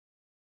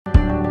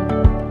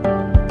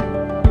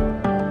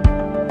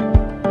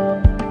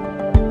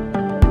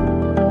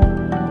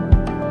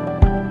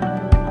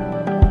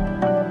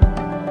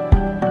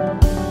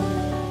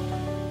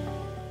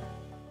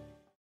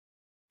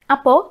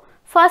അപ്പോൾ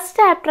first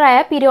chapter ആയ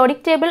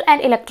periodic table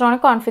and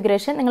electronic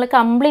configuration നിങ്ങൾ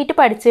കംപ്ലീറ്റ്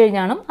പഠിച്ചു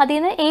കഴിഞ്ഞാലും അതിൽ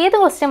നിന്ന് ഏത്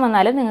ക്വസ്റ്റ്യൻ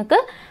വന്നാലും നിങ്ങൾക്ക്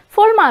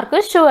ഫുൾ മാർക്ക്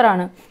ഷുവർ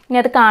ആണ്. ഇനി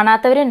അത്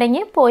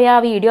കാണാത്തവരുണ്ടെങ്കിൽ പോയി ആ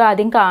വീഡിയോ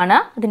ആദ്യം കാണുക.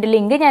 അതിൻ്റെ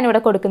ലിങ്ക്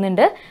ഞാനിവിടെ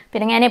കൊടുക്കുന്നുണ്ട്.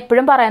 പിന്നെ ഞാൻ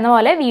എപ്പോഴും പറയുന്ന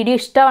പോലെ വീഡിയോ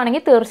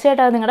ഇഷ്ടമാണെങ്കിൽ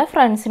തീർച്ചയായിട്ടും അത് നിങ്ങളുടെ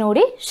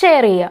ഫ്രണ്ട്സിനോട്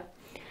ഷെയർ ചെയ്യുക.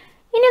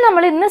 ഇനി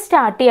നമ്മൾ ഇന്ന്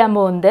സ്റ്റാർട്ട് ചെയ്യാൻ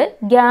പോകുന്നത്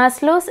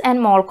gas loss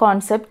and mall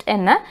concept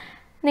എന്ന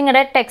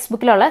നിങ്ങളുടെ ടെക്സ്റ്റ്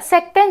ബുക്കിലുള്ള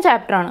സെക്കൻഡ്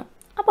ചാപ്റ്ററാണ്.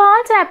 അപ്പോൾ ആ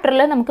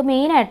ചാപ്റ്ററിൽ നമുക്ക്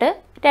മെയിനായിട്ട്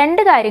രണ്ട്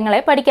കാര്യങ്ങളെ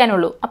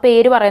പഠിക്കാനുള്ളൂ. ആ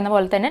പേര് പറയുന്ന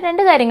പോലെ തന്നെ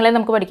രണ്ട് കാര്യങ്ങളെ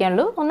നമുക്ക്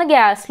പഠിക്കാനുള്ളൂ. ഒന്ന്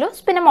ഗ്യാസ്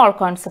ലോസ്, പിന്നെ മോൾ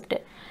കോൺസെപ്റ്റ്.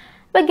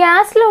 ഇപ്പോൾ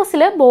gas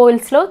ലോസിൽ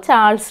boils law,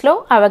 Charles law,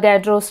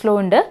 Avogadro's law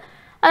ഉണ്ട്.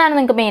 അതാണ്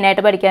നിങ്ങൾക്ക്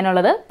മെയിനായിട്ട്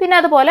പഠിക്കാനുള്ളത്. പിന്നെ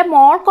അതുപോലെ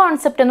മോൾ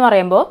കോൺസെപ്റ്റ് എന്ന്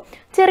പറയുമ്പോൾ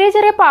ചെറിയ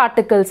ചെറിയ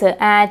പാർട്ടിക്കിൾസ്,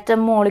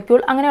 ആറ്റം,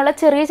 മോളിക്യൂൾ അങ്ങനെയുള്ള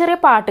ചെറിയ ചെറിയ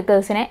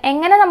പാർട്ടിക്കിൾസിനെ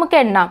എങ്ങനെ നമുക്ക്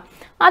എണ്ണാം,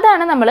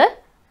 അതാണ് നമ്മൾ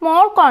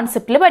മോൾ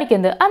കോൺസെപ്റ്റിൽ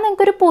പഠിക്കുന്നത്. അത്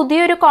നിങ്ങൾക്കൊരു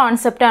പുതിയൊരു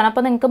കോൺസെപ്റ്റാണ്.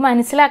 അപ്പോൾ നിങ്ങൾക്ക്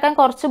മനസ്സിലാക്കാൻ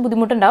കുറച്ച്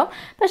ബുദ്ധിമുട്ടുണ്ടാവും.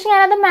 പക്ഷേ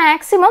ഞാനത്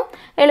മാക്സിമം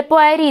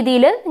എളുപ്പമായ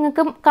രീതിയിൽ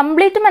നിങ്ങൾക്ക്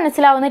കംപ്ലീറ്റ്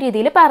മനസ്സിലാവുന്ന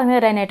രീതിയിൽ പറഞ്ഞു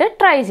തരാനായിട്ട്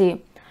ട്രൈ ചെയ്യും.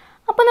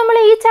 അപ്പോൾ നമ്മൾ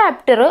ഈ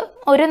ചാപ്റ്റർ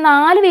ഒരു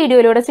 4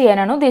 വീഡിയോയിലൂടെ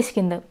ചെയ്യാനാണ്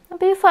ഉദ്ദേശിക്കുന്നത്.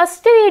 അപ്പോൾ ഈ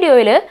ഫസ്റ്റ്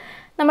വീഡിയോയിൽ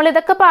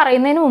നമ്മളിതൊക്കെ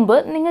പറയുന്നതിന് മുമ്പ്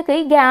നിങ്ങൾക്ക്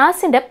ഈ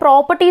ഗ്യാസിൻ്റെ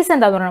പ്രോപ്പർട്ടീസ്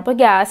എന്താണെന്ന് പറയണം. അപ്പോൾ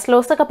ഗ്യാസ്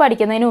ലോസ് ഒക്കെ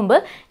പഠിക്കുന്നതിന് മുമ്പ്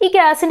ഈ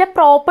ഗ്യാസിൻ്റെ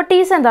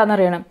പ്രോപ്പർട്ടീസ് എന്താണെന്ന്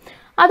അറിയണം.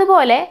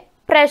 അതുപോലെ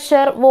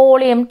പ്രഷർ,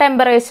 വോളിയം,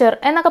 ടെമ്പറേച്ചർ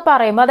എന്നൊക്കെ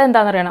പറയുമ്പോൾ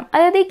അതെന്താണെന്ന് അറിയണം.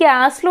 അതായത് ഈ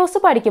ഗ്യാസ് ലോസ്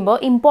പഠിക്കുമ്പോൾ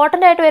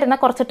ഇമ്പോർട്ടൻ്റ് ആയിട്ട് വരുന്ന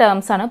കുറച്ച്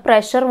ടേംസ് ആണ്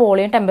പ്രഷർ,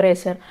 വോളിയം,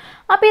 ടെമ്പറേച്ചർ.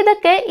 അപ്പോൾ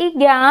ഇതൊക്കെ ഈ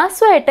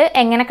ഗ്യാസുമായിട്ട്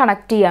എങ്ങനെ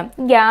കണക്ട് ചെയ്യാം,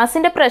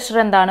 ഗ്യാസിൻ്റെ പ്രഷർ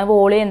എന്താണ്,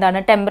 വോളിയം എന്താണ്,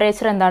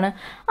 ടെമ്പറേച്ചർ എന്താണ്,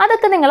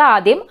 അതൊക്കെ നിങ്ങൾ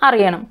ആദ്യം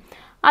അറിയണം.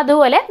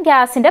 അതുപോലെ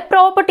ഗ്യാസിൻ്റെ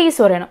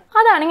പ്രോപ്പർട്ടീസ് പറയണം.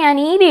 അതാണ് ഞാൻ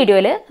ഈ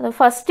വീഡിയോയിൽ,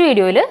 ഫസ്റ്റ്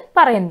വീഡിയോയിൽ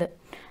പറയുന്നത്.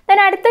 ദെൻ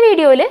അടുത്ത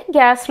വീഡിയോയിൽ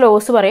ഗ്യാസ്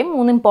ലോസ് പറയും.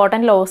 3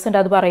 ഇമ്പോർട്ടൻറ്റ് ലോസ് ഉണ്ട്,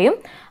 അത് പറയും.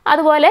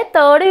 അതുപോലെ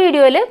തേർഡ്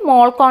വീഡിയോയിൽ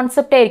മോൾ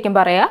കോൺസെപ്റ്റ് ആയിരിക്കും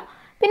പറയുക.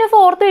 പിന്നെ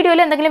ഫോർത്ത് വീഡിയോയിൽ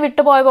എന്തെങ്കിലും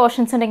വിട്ടുപോയ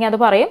പോർഷൻസ് ഉണ്ടെങ്കിൽ അത്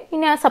പറയും.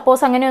 ഇനി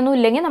സപ്പോസ് അങ്ങനെയൊന്നും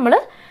ഇല്ലെങ്കിൽ നമ്മൾ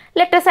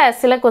ലെറ്റേഴ്സ്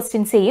ആസിലെ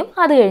ക്വസ്റ്റ്യൻസ് ചെയ്യും.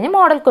 അത് കഴിഞ്ഞ്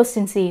മോഡൽ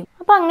ക്വസ്റ്റ്യൻസ് ചെയ്യും.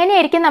 അപ്പോൾ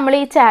അങ്ങനെയായിരിക്കും നമ്മൾ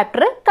ഈ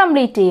ചാപ്റ്റർ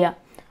കംപ്ലീറ്റ് ചെയ്യുക.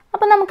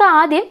 അപ്പോൾ നമുക്ക്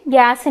ആദ്യം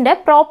ഗ്യാസിൻ്റെ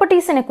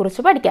പ്രോപ്പർട്ടീസിനെ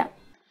കുറിച്ച് പഠിക്കാം.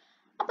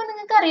 അപ്പോൾ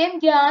നിങ്ങൾക്കറിയാം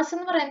ഗ്യാസ്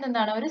എന്ന് പറയുന്നത്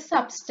എന്താണ്, ഒരു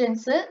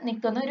സബ്സ്റ്റൻസ്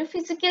നിൽക്കുന്ന ഒരു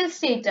ഫിസിക്കൽ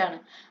സ്റ്റേറ്റ് ആണ്.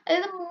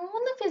 അതായത്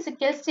 3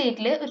 ഫിസിക്കൽ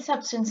സ്റ്റേറ്റിൽ ഒരു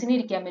സബ്സ്റ്റൻസിന്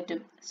ഇരിക്കാൻ പറ്റും: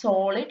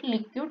 സോളിഡ്,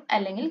 ലിക്വിഡ്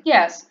അല്ലെങ്കിൽ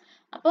ഗ്യാസ്.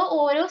 അപ്പോൾ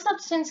ഓരോ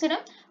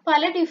സബ്സ്റ്റൻസിനും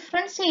പല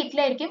ഡിഫറെൻറ്റ്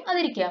സ്റ്റേറ്റിലായിരിക്കും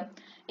അതിരിക്കാം.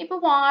 ഇപ്പൊ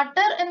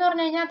വാട്ടർ എന്ന്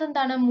പറഞ്ഞു കഴിഞ്ഞാൽ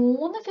അതെന്താണ്,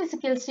 3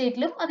 ഫിസിക്കൽ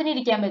സ്റ്റേറ്റിലും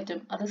അതിനിരിക്കാൻ പറ്റും.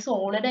 അത്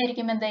സോളിഡ്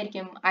ആയിരിക്കും,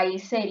 എന്തായിരിക്കും,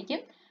 ഐസ് ആയിരിക്കും.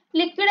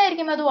 ലിക്വിഡ്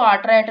ആയിരിക്കും, അത്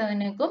വാട്ടർ ആയിട്ട്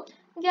തന്നെ നിൽക്കും.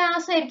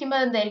 ഗ്യാസ് ആയിരിക്കുമ്പോൾ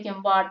അത് എന്തായിരിക്കും,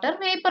 വാട്ടർ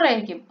വേപ്പർ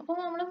ആയിരിക്കും. അപ്പോൾ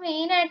നമ്മൾ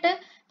മെയിൻ ആയിട്ട്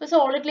ഇപ്പൊ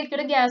സോളിഡ്,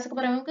 ലിക്വിഡ്, ഗ്യാസ് ഒക്കെ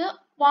പറയുമ്പോൾ നമുക്ക്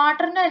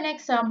വാട്ടറിന്റെ തന്നെ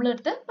എക്സാമ്പിൾ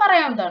എടുത്ത്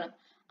പറയാവുന്നതാണ്.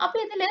 അപ്പൊ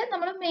ഇതില്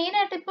നമ്മൾ മെയിൻ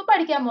ആയിട്ട് ഇപ്പൊ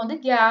പഠിക്കാൻ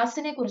പോകുന്നത്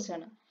ഗ്യാസിനെ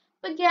കുറിച്ചാണ്.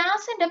 അപ്പൊ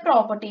ഗ്യാസിന്റെ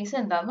പ്രോപ്പർട്ടീസ്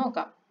എന്താന്ന്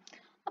നോക്കാം.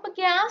 അപ്പൊ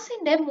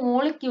ഗ്യാസിന്റെ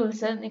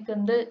മോളിക്യൂൾസ്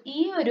നിൽക്കുന്നത് ഈ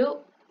ഒരു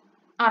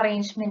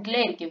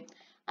അറേഞ്ച്മെന്റിലായിരിക്കും.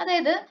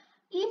 അതായത്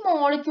ഈ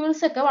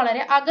മോളിക്യൂൾസ് ഒക്കെ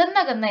വളരെ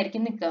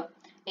അകന്നകന്നായിരിക്കും നിൽക്കുക.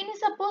 ഇനി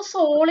സപ്പോസ്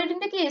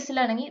സോളിഡിന്റെ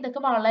കേസിലാണെങ്കിൽ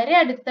ഇതൊക്കെ വളരെ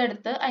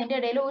അടുത്തടുത്ത്, അതിന്റെ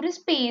ഇടയിൽ ഒരു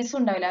സ്പേസ്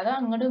ഉണ്ടാവില്ല, അത്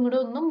അങ്ങോട്ടും ഇങ്ങോട്ടും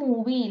ഒന്നും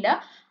മൂവ് ചെയ്യില്ല.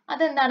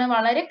 അതെന്താണ്,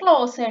 വളരെ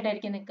ക്ലോസ്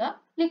ആയിട്ടായിരിക്കും നിൽക്കുക.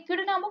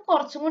 ലിക്വിഡിനാകുമ്പോൾ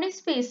കുറച്ചും കൂടി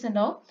സ്പേസ്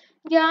ഉണ്ടാവും.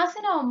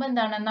 ഗ്യാസിനാവുമ്പോൾ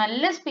എന്താണ്,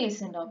 നല്ല സ്പേസ്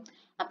ഉണ്ടാവും.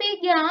 അപ്പൊ ഈ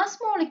ഗ്യാസ്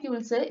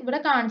മോളിക്യൂൾസ്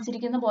ഇവിടെ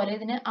കാണിച്ചിരിക്കുന്ന പോലെ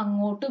ഇതിന്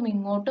അങ്ങോട്ടും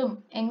ഇങ്ങോട്ടും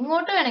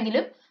എങ്ങോട്ട്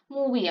വേണമെങ്കിലും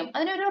മൂവ് ചെയ്യാം.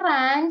 അതിനൊരു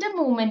റാൻഡം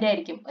മൂവ്മെന്റ്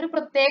ആയിരിക്കും, ഒരു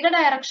പ്രത്യേക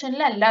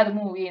ഡയറക്ഷനിലല്ല അത്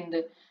മൂവ്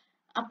ചെയ്യുന്നത്.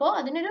 അപ്പോൾ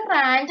അതിനൊരു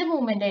റാൻഡം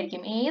മൂവ്മെന്റ്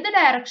ആയിരിക്കും, ഏത്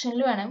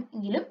ഡയറക്ഷനിൽ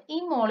വേണമെങ്കിലും ഈ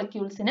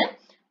മോളിക്യൂൾസിന്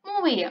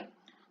മൂവ് ചെയ്യാം.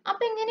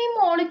 അപ്പൊ ഇങ്ങനെ ഈ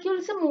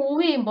മോളിക്യൂൾസ്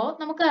മൂവ് ചെയ്യുമ്പോൾ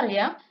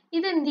നമുക്കറിയാം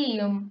ഇത് എന്ത്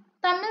ചെയ്യും,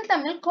 തമ്മിൽ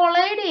തമ്മിൽ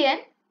കൊളൈഡ് ചെയ്യാൻ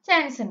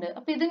ചാൻസ് ഉണ്ട്.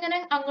 അപ്പൊ ഇതിങ്ങനെ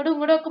അങ്ങോട്ടും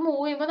ഇങ്ങോട്ടും ഒക്കെ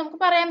മൂവ് ചെയ്യുമ്പോൾ നമുക്ക്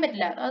പറയാൻ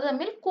പറ്റില്ല, അത്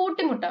തമ്മിൽ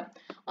കൂട്ടിമുട്ടാം.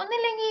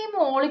 ഒന്നില്ലെങ്കിൽ ഈ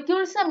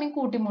മോളിക്യൂൾസ് തമ്മിൽ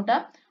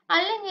കൂട്ടിമുട്ടാം,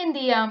 അല്ലെങ്കിൽ എന്ത്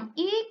ചെയ്യാം,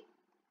 ഈ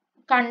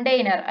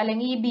കണ്ടെയ്നർ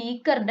അല്ലെങ്കിൽ ഈ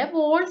ബീക്കറിന്റെ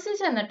വോൾസിൽ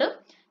ചെന്നിട്ട്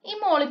ഈ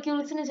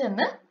മോളിക്യൂൾസിന്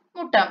ചെന്ന്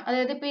മുട്ടാം.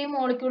 അതായത് ഇപ്പൊ ഈ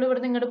മോളിക്യൂൾ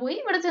ഇവിടെ ഇങ്ങോട്ട് പോയി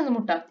ഇവിടെ ചെന്ന്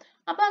മുട്ടാം.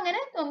 അപ്പൊ അങ്ങനെ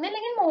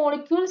ഒന്നില്ലെങ്കിൽ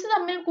മോളിക്യൂൾസ്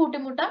തമ്മിൽ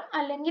കൂട്ടിമുട്ടാം,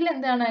 അല്ലെങ്കിൽ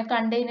എന്താണ്,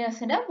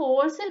 കണ്ടെയ്നേഴ്സിന്റെ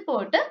വോൾസിൽ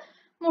പോയിട്ട്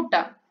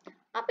മുട്ടാം.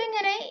 അപ്പൊ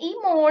ഇങ്ങനെ ഈ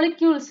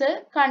മോളിക്യൂൾസ്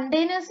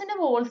കണ്ടെയ്നേഴ്സിന്റെ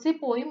വോൾസിൽ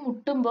പോയി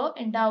മുട്ടുമ്പോൾ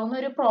ഉണ്ടാവുന്ന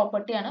ഒരു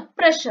പ്രോപ്പർട്ടിയാണ്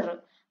പ്രഷർ.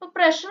 അപ്പൊ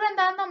പ്രഷർ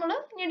എന്താണെന്ന് നമ്മൾ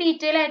ഇനി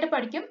ഡീറ്റെയിൽ ആയിട്ട്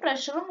പഠിക്കും.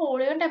 പ്രഷറും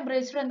വോളിയവും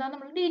ടെമ്പറേച്ചറും എന്താണെന്ന്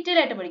നമ്മൾ ഡീറ്റെയിൽ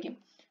ആയിട്ട് പഠിക്കും.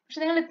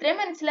 പക്ഷെ നിങ്ങൾ ഇത്രയും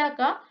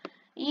മനസ്സിലാക്കുക,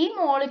 ഈ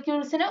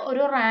മോളിക്യൂൾസിന്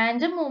ഒരു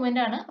റാൻഡം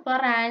മൂവ്മെന്റ് ആണ്. അപ്പൊ ആ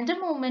റാൻഡം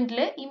മൂവ്മെന്റിൽ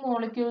ഈ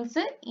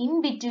മോളിക്യൂൾസ് ഇൻ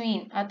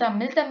ബിറ്റ്വീൻ അത്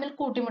തമ്മിൽ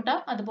കൂട്ടിമുട്ടാം,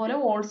 അതുപോലെ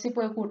വോൾസിൽ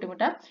പോയി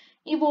കൂട്ടിമുട്ടാം.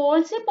 ഈ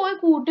വോൾസിൽ പോയി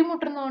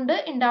കൂട്ടിമുട്ടുന്നതുകൊണ്ട്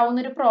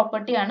ഉണ്ടാവുന്ന ഒരു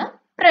പ്രോപ്പർട്ടിയാണ്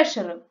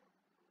പ്രഷർ.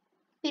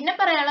 പിന്നെ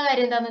പറയാനുള്ള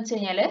കാര്യം എന്താന്ന് വെച്ച്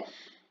കഴിഞ്ഞാല്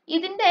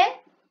ഇതിന്റെ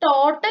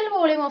total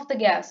volume of the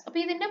gas. അപ്പൊ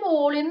ഇതിന്റെ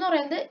വോളിയം എന്ന്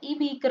പറയുന്നത് ഈ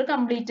ബീക്കർ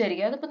കംപ്ലീറ്റ്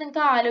ആയിരിക്കും. അതിപ്പോ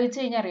നിങ്ങൾക്ക് ആലോചിച്ച്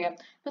കഴിഞ്ഞാൽ അറിയാം.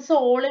 ഇപ്പൊ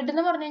സോളിഡ്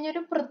എന്ന് പറഞ്ഞു കഴിഞ്ഞാൽ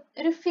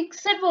ഒരു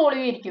ഫിക്സഡ്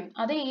വോളിയം ആയിരിക്കും.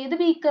 അത് ഏത്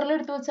ബീക്കറിൽ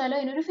എടുത്തു വെച്ചാലും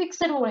അതിനൊരു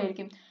ഫിക്സഡ് വോളിയം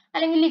ആയിരിക്കും.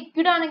 അല്ലെങ്കിൽ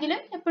ലിക്വിഡ് ആണെങ്കിലും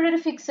എപ്പോഴും ഒരു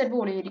ഫിക്സഡ്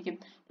വോളിയം ആയിരിക്കും.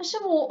 പക്ഷെ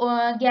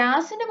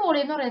ഗ്യാസിന്റെ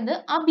വോളിയം എന്ന് പറയുന്നത്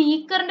ആ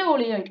ബീക്കറിന്റെ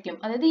വോളിയം ആയിരിക്കും.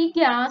 അതായത് ഈ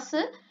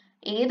ഗ്യാസ്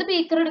ഏത്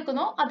ബീക്കർ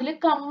എടുക്കുന്നോ അതിൽ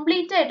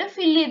കംപ്ലീറ്റ് ആയിട്ട്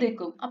ഫില്ല് ചെയ്ത്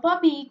വെക്കും. അപ്പൊ ആ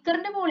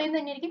ബീക്കറിന്റെ വോളിയം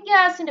തന്നെയായിരിക്കും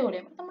ഗ്യാസിന്റെ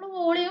വോളിയം. നമ്മൾ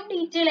വോളിയം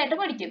ഡീറ്റെയിൽ ആയിട്ട്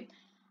പഠിക്കും.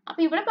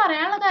 അപ്പൊ ഇവിടെ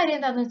പറയാനുള്ള കാര്യം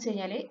എന്താന്ന് വെച്ച്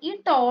കഴിഞ്ഞാല് ഈ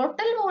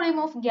ടോട്ടൽ വോളിയം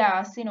ഓഫ്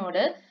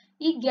ഗ്യാസിനോട്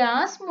ഈ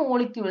ഗ്യാസ്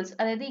മോളിക്യൂൾസ്,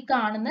 അതായത് ഈ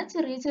കാണുന്ന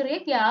ചെറിയ ചെറിയ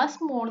ഗ്യാസ്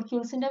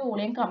മോളിക്യൂൾസിന്റെ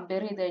വോളിയം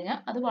കമ്പയർ ചെയ്ത് കഴിഞ്ഞാൽ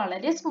അത്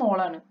വളരെ സ്മോൾ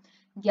ആണ്.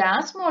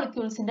 ഗ്യാസ്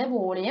മോളിക്യൂൾസിന്റെ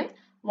വോളിയം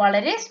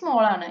വളരെ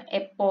സ്മോൾ ആണ്.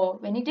 എപ്പോ?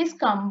 when it is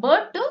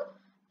compared to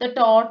the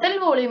total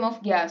volume of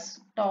gas.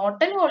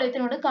 Total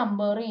വോളിയത്തിനോട്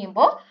compare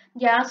ചെയ്യുമ്പോൾ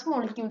ഗ്യാസ്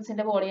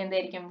മോളിക്യൂൾസിന്റെ വോളിയം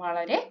എന്തായിരിക്കും?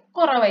 വളരെ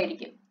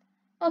കുറവായിരിക്കും.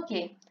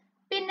 ഓക്കെ.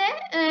 പിന്നെ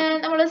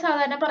നമ്മൾ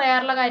സാധാരണ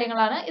പറയാറുള്ള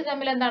കാര്യങ്ങളാണ്. ഇത്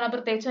തമ്മിൽ എന്താണ്?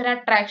 പ്രത്യേകിച്ച് ഒരു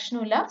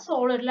അട്രാക്ഷനും ഇല്ല.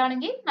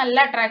 സോളിഡിലാണെങ്കിൽ നല്ല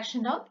അട്രാക്ഷൻ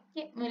ഉണ്ടാവും,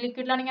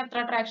 ലിക്വിഡിലാണെങ്കിൽ അത്ര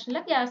അട്രാക്ഷൻ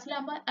ഇല്ല.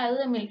 ഗ്യാസിലാകുമ്പോൾ അത്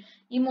തമ്മിൽ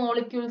ഈ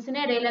മോളിക്യൂൾസിന്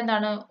ഇടയിൽ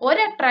എന്താണ്?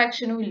 ഒരു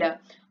അട്രാക്ഷനും ഇല്ല.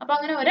 അപ്പൊ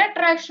അങ്ങനെ ഒരു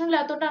അട്രാക്ഷനും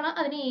ഇല്ലാത്തതുകൊണ്ടാണ്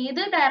അതിന്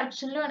ഏത്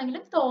ഡയറക്ഷനിൽ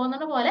വേണമെങ്കിലും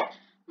തോന്നുന്ന പോലെ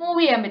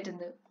മൂവ് ചെയ്യാൻ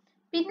പറ്റുന്നത്.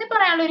 പിന്നെ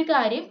പറയാനുള്ള ഒരു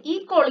കാര്യം, ഈ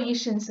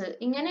കൊളീഷൻസ്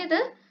ഇങ്ങനെ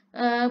ഇത്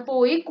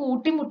പോയി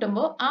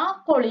കൂട്ടിമുട്ടുമ്പോൾ ആ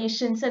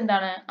കൊളീഷൻസ്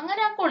എന്താണ്?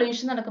 അങ്ങനെ ആ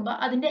കൊളീഷൻ നടക്കുമ്പോൾ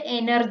അതിന്റെ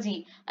എനർജി,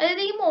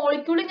 അതായത് ഈ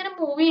മോളിക്യൂൾ ഇങ്ങനെ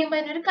മൂവ് ചെയ്യുമ്പോൾ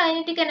അതിനൊരു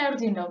കൈനറ്റിക്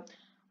എനർജി ഉണ്ടാവും.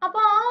 അപ്പൊ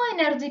ആ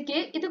എനർജിക്ക്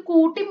ഇത്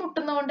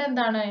കൂട്ടിമുട്ടുന്നതുകൊണ്ട്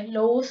എന്താണ്?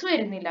 ലോസ്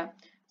വരുന്നില്ല.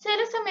 ചില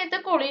സമയത്ത്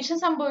കൊളീഷൻ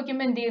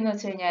സംഭവിക്കുമ്പോൾ എന്ത് ചെയ്യുന്ന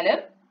വെച്ച് കഴിഞ്ഞാല്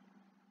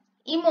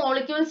ഈ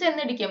മോളിക്യൂൾസ്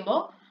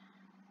എന്നിടിക്കുമ്പോൾ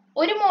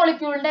ഒരു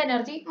മോളിക്യൂളിന്റെ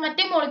എനർജി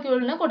മറ്റേ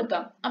മോളിക്യൂളിന്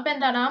കൊടുക്കാം. അപ്പൊ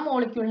എന്താണ്? ആ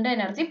മോളിക്യൂളിന്റെ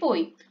എനർജി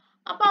പോയി.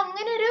 അപ്പൊ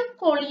അങ്ങനെ ഒരു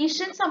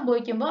കൊളീഷൻ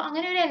സംഭവിക്കുമ്പോൾ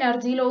അങ്ങനെ ഒരു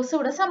എനർജി ലോസ്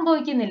ഇവിടെ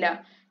സംഭവിക്കുന്നില്ല.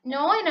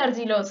 നോ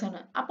എനർജി ലോസ് ആണ്.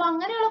 അപ്പൊ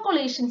അങ്ങനെയുള്ള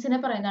കൊളീഷൻസിനെ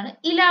പറയുന്നതാണ്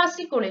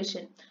ഇലാസ്റ്റിക്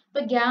കൊളീഷൻ.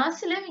 അപ്പൊ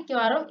ഗ്യാസിൽ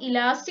മിക്കവാറും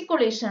ഇലാസ്റ്റിക്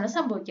കൊളീഷൻ ആണ്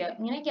സംഭവിക്കുക.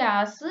 ഇങ്ങനെ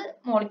ഗ്യാസ്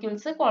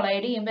മോളിക്യൂൾസ്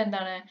കൊളൈഡ് ചെയ്യുമ്പോൾ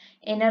എന്താണ്?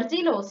 എനർജി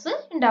ലോസ്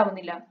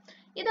ഉണ്ടാവുന്നില്ല.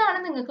 ഇതാണ്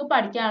നിങ്ങൾക്ക്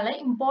പഠിക്കാനുള്ള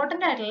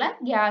ഇമ്പോർട്ടന്റ് ആയിട്ടുള്ള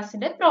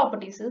ഗ്യാസിന്റെ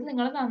പ്രോപ്പർട്ടീസ്.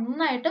 നിങ്ങൾ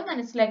നന്നായിട്ട്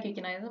മനസ്സിലാക്കി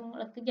വെക്കണം. അതായത്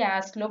നിങ്ങൾക്ക്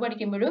ഗ്യാസിലോ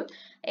പഠിക്കുമ്പോഴും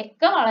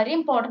ഒക്കെ വളരെ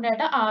ഇമ്പോർട്ടന്റ്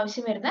ആയിട്ട്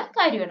ആവശ്യം വരുന്ന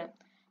കാര്യമാണ്.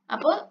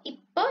 അപ്പോൾ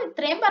ഇപ്പൊ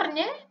ഇത്രയും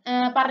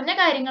പറഞ്ഞ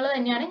കാര്യങ്ങൾ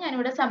തന്നെയാണ്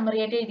ഞാനിവിടെ സമ്മറി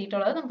ആയിട്ട്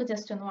എഴുതിയിട്ടുള്ളത്. നമുക്ക്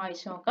ജസ്റ്റ് ഒന്ന്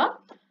വായിച്ചു നോക്കാം.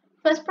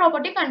 First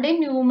property contain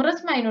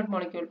numerous minute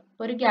molecule.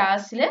 ഒരു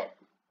ഗ്യാസിൽ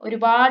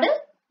ഒരുപാട്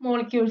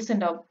മോളിക്യൂൾസ്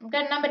ഉണ്ടാവും. നമുക്ക്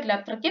എണ്ണാൻ പറ്റില്ല,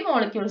 അത്രയ്ക്ക്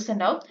മോളിക്യൂൾസ്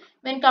ഉണ്ടാവും.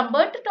 when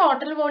compared to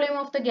total volume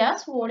of the gas,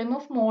 volume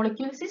of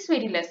molecules is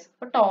very less.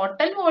 അപ്പൊ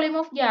ടോട്ടൽ വോളിയം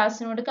ഓഫ്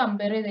ഗ്യാസിനോട്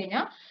കമ്പയർ ചെയ്ത്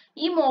കഴിഞ്ഞാൽ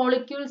ഈ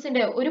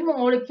മോളിക്യൂൾസിന്റെ ഒരു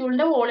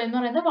മോളിക്യൂളിന്റെ വോളിയം എന്ന്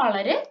പറയുന്നത്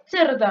വളരെ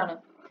ചെറുതാണ്.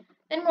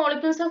 then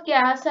molecules of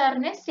gas are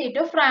in a state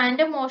of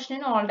random motion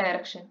in all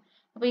direction.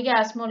 അപ്പോൾ ഈ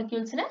ഗ്യാസ്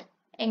മോളിക്യൂൾസിന്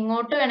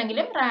എങ്ങോട്ട്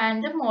വേണമെങ്കിലും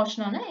റാൻഡം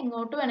മോഷൻ ആണ്,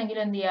 എങ്ങോട്ട്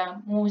വേണമെങ്കിലും എന്ത് ചെയ്യാം?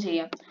 മൂവ്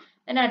ചെയ്യാം.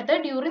 then അടുത്ത,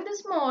 during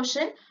this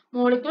motion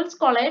molecules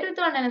collide with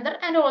one another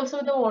and also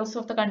with the walls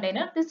of the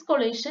container. This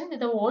collision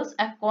with the walls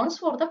accounts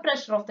for the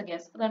pressure of the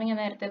gas. അതാണ് ഞാൻ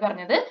നേരത്തെ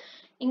പറഞ്ഞത്.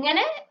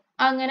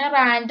 അങ്ങനെ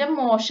റാൻഡം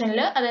മോഷനിൽ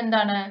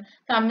അതെന്താണ്?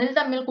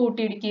 തമ്മിൽ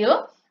കൂട്ടിയിടിക്കുകയോ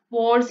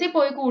വോൾസിൽ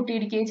പോയി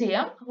കൂട്ടിയിടിക്കുകയോ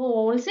ചെയ്യാം. അപ്പോൾ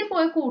വോൾസിൽ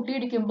പോയി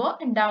കൂട്ടിയിടിക്കുമ്പോൾ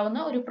ഉണ്ടാവുന്ന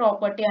ഒരു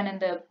പ്രോപ്പർട്ടിയാണ്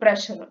എന്ത്?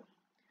 പ്രഷർ.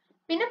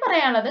 പിന്നെ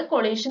പറയാനുള്ളത്,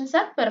 collisions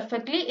are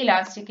perfectly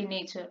elastic in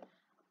nature,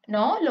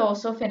 no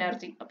loss of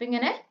energy. അപ്പൊ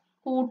ഇങ്ങനെ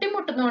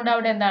കൂട്ടിമുട്ടുന്നതുകൊണ്ട്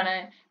അവിടെ എന്താണ്?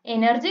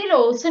 എനർജി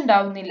ലോസ്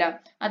ഉണ്ടാവുന്നില്ല.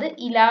 അത്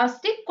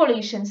ഇലാസ്റ്റിക്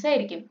കൊളീഷൻസ്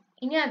ആയിരിക്കും.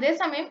 ഇനി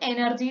അതേസമയം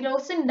എനർജി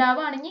ലോസ്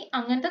ഉണ്ടാവുകയാണെങ്കിൽ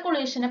അങ്ങനത്തെ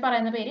കൊളീഷനെ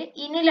പറയുന്ന പേര്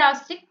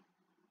ഇൻഇലാസ്റ്റിക്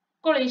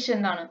കൊളീഷൻ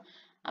എന്നാണ്.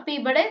 അപ്പൊ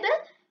ഇവിടെ ഇത്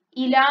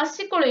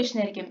ഇലാസ്റ്റിക് കൊളീഷൻ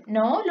ആയിരിക്കും,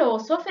 നോ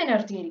ലോസ് ഓഫ്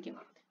എനർജി ആയിരിക്കും.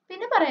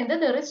 പിന്നെ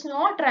പറയുന്നത്, there is no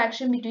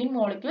attraction between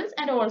molecules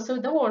and also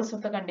the walls of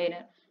the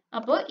container.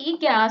 അപ്പോൾ ഈ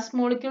ഗ്യാസ്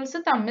മോളിക്യൂൾസ്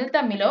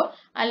തമ്മിലോ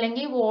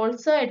അല്ലെങ്കിൽ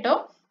വോൾസോ ആയിട്ടോ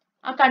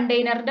ആ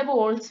കണ്ടെയ്നറിന്റെ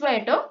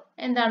വോൾസുമായിട്ടോ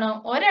എന്താണ്?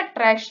 ഒരു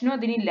അട്രാക്ഷനും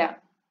അതിനില്ല.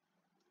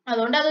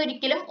 അതുകൊണ്ട് അത്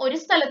ഒരിക്കലും ഒരു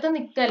സ്ഥലത്ത്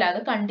നിൽക്കല്ല, അത്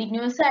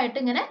കണ്ടിന്യൂസ് ആയിട്ട്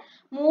ഇങ്ങനെ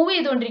മൂവ്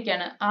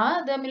ചെയ്തുകൊണ്ടിരിക്കുകയാണ്. ആ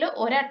തമ്മിൽ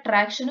ഒരു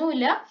അട്രാക്ഷനും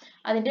ഇല്ല.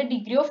 അതിന്റെ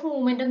ഡിഗ്രി ഓഫ്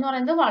മൂവ്മെന്റ് എന്ന്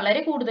പറയുന്നത്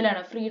വളരെ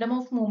കൂടുതലാണ്, ഫ്രീഡം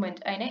ഓഫ്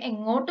മൂവ്മെന്റ്. അതിനെ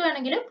എങ്ങോട്ട്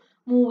വേണമെങ്കിലും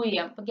മൂവ്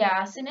ചെയ്യാം. അപ്പൊ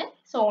ഗ്യാസിന്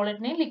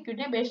സോളിഡിനെയും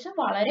ലിക്വിഡിനെയും അപേക്ഷിച്ച്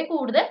വളരെ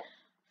കൂടുതൽ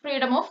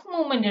ഫ്രീഡം ഓഫ്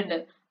മൂവ്മെന്റ് ഉണ്ട്.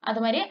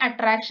 അതുമാതിരി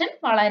അട്രാക്ഷൻ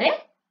വളരെ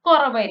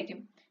കുറവായിരിക്കും.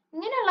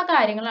 ഇങ്ങനെയുള്ള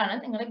കാര്യങ്ങളാണ്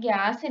നിങ്ങൾ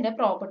ഗ്യാസിന്റെ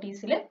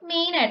പ്രോപ്പർട്ടീസിൽ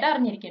മെയിൻ ആയിട്ട്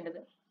അറിഞ്ഞിരിക്കേണ്ടത്.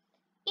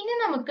 ഇനി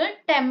നമുക്ക്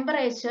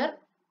ടെമ്പറേച്ചർ,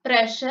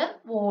 പ്രഷർ,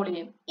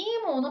 വോളിയം ഈ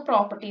 3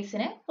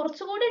 പ്രോപ്പർട്ടീസിനെ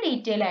കുറച്ചുകൂടി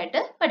ഡീറ്റെയിൽ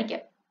ആയിട്ട്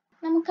പഠിക്കാം.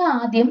 നമുക്ക്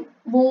ആദ്യം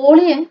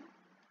വോളിയം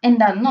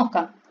എന്താണെന്ന്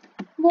നോക്കാം.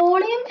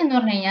 വോളിയം എന്ന്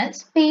പറഞ്ഞു കഴിഞ്ഞാൽ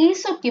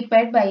space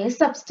occupied by A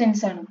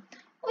substance ആണ്.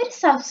 ഒരു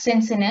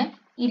സബ്സ്റ്റൻസിന്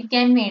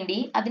ഇരിക്കാൻ വേണ്ടി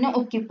അതിനെ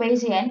ഒക്യുപ്പൈ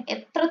ചെയ്യാൻ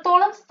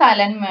എത്രത്തോളം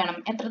സ്ഥലം വേണം,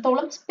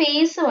 എത്രത്തോളം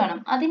സ്പേസ് വേണം,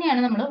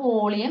 അതിനെയാണ് നമ്മൾ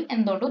വോളിയം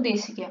എന്തുകൊണ്ട്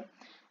ഉദ്ദേശിക്കുക.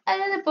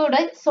 അതായത് ഇപ്പോൾ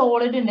ഇവിടെ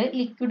സോളിഡ് ഉണ്ട്,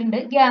 ലിക്വിഡ് ഉണ്ട്,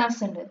 ഗ്യാസ്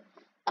ഉണ്ട്.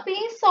 അപ്പൊ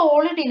ഈ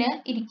സോളിഡിന്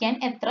ഇരിക്കാൻ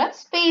എത്ര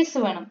സ്പേസ്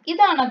വേണം,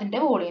 ഇതാണ് അതിന്റെ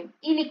വോളിയം.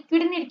 ഈ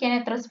ലിക്വിഡിന് ഇരിക്കാൻ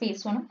എത്ര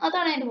സ്പേസ് വേണം,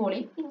 അതാണ് അതിന്റെ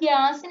വോളിയം. ഈ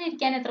ഗ്യാസിന്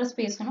ഇരിക്കാൻ എത്ര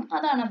സ്പേസ് വേണം,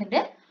 അതാണ്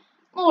അതിന്റെ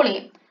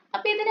വോളിയം.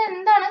 അപ്പൊ ഇതിന്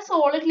എന്താണ്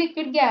സോളിഡ്,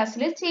 ലിക്വിഡ്,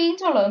 ഗ്യാസിൽ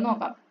ചേഞ്ച് ഉള്ളത്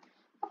നോക്കാം.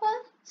 അപ്പൊ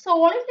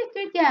സോളിഡ്,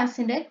 ലിക്വിഡ്,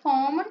 ഗ്യാസിന്റെ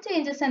കോമൺ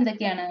ചേഞ്ചസ്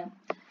എന്തൊക്കെയാണ്?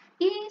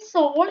 ഈ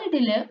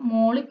സോളിഡില്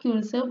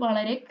മോളിക്യൂൾസ്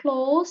വളരെ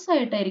ക്ലോസ്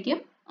ആയിട്ടായിരിക്കും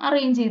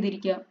അറേഞ്ച്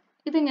ചെയ്തിരിക്കുക.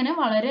 ഇതിങ്ങനെ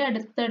വളരെ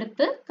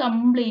അടുത്തടുത്ത്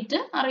കംപ്ലീറ്റ്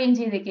അറേഞ്ച്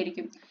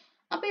ചെയ്തേക്കായിരിക്കും.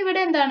 അപ്പൊ ഇവിടെ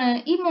എന്താണ്?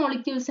 ഈ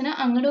മോളിക്യൂൾസിന്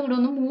അങ്ങോട്ടും ഇങ്ങോട്ടും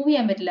ഒന്നും മൂവ്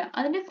ചെയ്യാൻ പറ്റില്ല.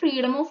 അതിന്റെ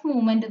ഫ്രീഡം ഓഫ്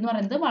മൂവ്മെന്റ് എന്ന്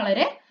പറയുന്നത്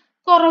വളരെ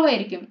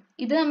കുറവായിരിക്കും.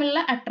 ഇത്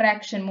തമ്മിലുള്ള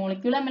അട്രാക്ഷൻ,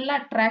 മോളിക്യൂൾ തമ്മിലുള്ള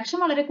അട്രാക്ഷൻ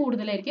വളരെ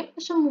കൂടുതലായിരിക്കും,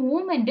 പക്ഷെ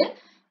മൂവ്മെന്റ്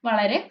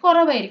വളരെ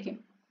കുറവായിരിക്കും.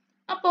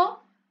 അപ്പോ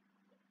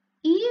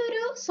ഈ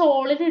ഒരു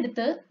സോളിഡ്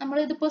എടുത്ത് നമ്മൾ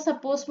ഇതിപ്പോ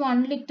സപ്പോസ്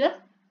 1 ലിറ്റർ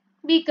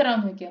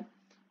ബീക്കറാന്ന് നോക്കുക.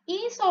 ഈ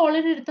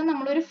സോളിഡ് എടുത്ത്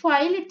നമ്മളൊരു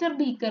 5 ലിറ്റർ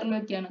ബീക്കറിൽ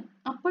വെക്കുകയാണ്.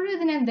 അപ്പോഴും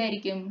ഇതിന്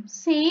എന്തായിരിക്കും?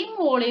 സെയിം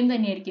വോളിയം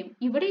തന്നെയായിരിക്കും.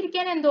 ഇവിടെ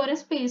ഇരിക്കാൻ എന്തോരം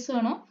സ്പേസ്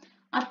വേണോ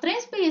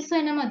അത്രയും സ്പേസ്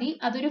തന്നെ മതി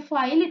അതൊരു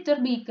 5 ലിറ്റർ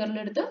ബീക്കറിൽ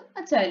എടുത്ത്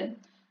വെച്ചാലും.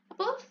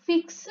 അപ്പോൾ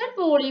ഫിക്സഡ്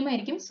വോളിയം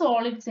ആയിരിക്കും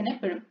സോളിഡ്സിന്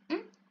എപ്പോഴും.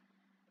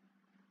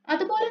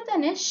 അതുപോലെ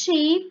തന്നെ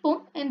ഷേപ്പും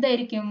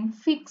എന്തായിരിക്കും?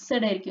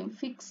 ഫിക്സഡ് ആയിരിക്കും.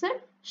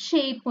 ഫിക്സഡ്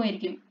ഷേപ്പും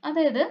ആയിരിക്കും.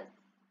 അതായത്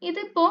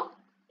ഇതിപ്പോ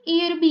ഈ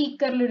ഒരു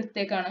ബീക്കറിൽ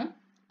എടുത്തേക്കാണ്.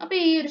 അപ്പൊ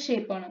ഈ ഒരു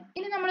ഷേപ്പാണ്.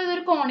 ഇനി നമ്മൾ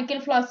ഇതൊരു കോണിക്കൽ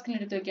ഫ്ലാസ്കിൽ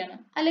എടുത്ത് വെക്കാണ്,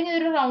 അല്ലെങ്കിൽ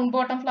ഒരു റൗണ്ട്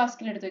ബോട്ടം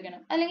ഫ്ലാസ്കിൽ എടുത്ത് വെക്കാണ്,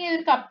 അല്ലെങ്കിൽ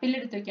ഒരു കപ്പിൽ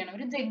എടുത്ത് വെക്കാണ്,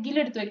 ഒരു ജഗ്ഗിൽ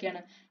എടുത്ത്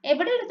വെക്കാണ്.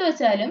 എവിടെ എടുത്ത്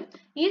വെച്ചാലും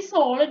ഈ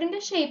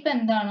സോളിഡിന്റെ ഷേപ്പ്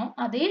എന്താണോ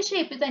അതേ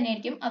ഷേപ്പിൽ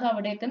തന്നെയായിരിക്കും അത്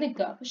അവിടെയൊക്കെ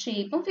നിൽക്കുക. അപ്പൊ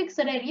ഷേപ്പും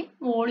ഫിക്സഡ് ആയിരിക്കും,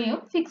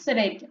 വോളിയവും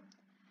ഫിക്സഡ് ആയിരിക്കും.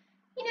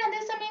 ഇനി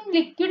അതേസമയം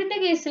ലിക്വിഡിന്റെ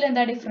കേസിൽ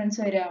എന്താ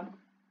ഡിഫറൻസ് വരിക?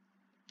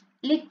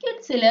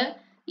 ലിക്വിഡ്സിൽ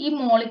ഈ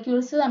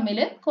മോളിക്യൂൾസ് തമ്മിൽ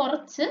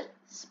കുറച്ച്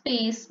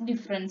സ്പേസ്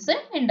ഡിഫറൻസ്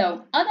ഉണ്ടാവും.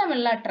 അത്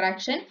തമ്മിലുള്ള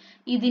അട്രാക്ഷൻ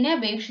ഇതിനെ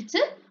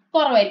അപേക്ഷിച്ച്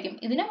കുറവായിരിക്കും.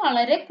 ഇതിന്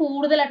വളരെ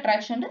കൂടുതൽ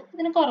അട്രാക്ഷൻ ഉണ്ട്,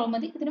 ഇതിന് കുറവ്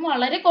മതി, ഇതിന്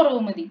വളരെ കുറവ്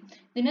മതി.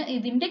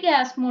 ഇതിന്റെ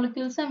ഗ്യാസ്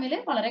മോളിക്യൂൾസ് തമ്മിൽ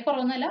വളരെ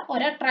കുറവൊന്നുമല്ല,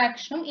 ഒരു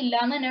അട്രാക്ഷനും ഇല്ല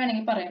എന്ന് തന്നെ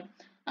വേണമെങ്കിൽ പറയാം.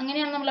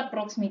 അങ്ങനെയാണ് നമ്മൾ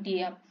അപ്രോക്സിമേറ്റ്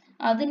ചെയ്യുക.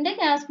 അതിന്റെ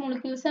ഗ്യാസ്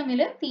മോളിക്യൂൾസ്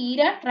തമ്മിൽ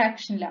തീരെ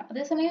അട്രാക്ഷൻ ഇല്ല.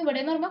 അതേസമയം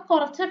ഇവിടെ എന്ന് പറയുമ്പോൾ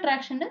കുറച്ച്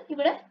അട്രാക്ഷൻ ഉണ്ട്,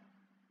 ഇവിടെ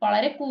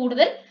വളരെ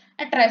കൂടുതൽ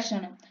അട്രാക്ഷൻ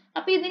ആണ്.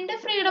 അപ്പൊ ഇതിന്റെ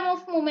ഫ്രീഡം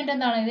ഓഫ് മൂവ്മെന്റ്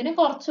എന്താണ്? ഇതിന്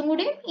കുറച്ചും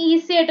കൂടി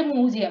ഈസി ആയിട്ട്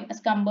മൂവ് ചെയ്യാം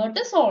ആസ് കമ്പയർഡ്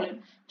ടു സോളിഡ്.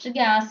 പക്ഷെ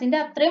ഗ്യാസിന്റെ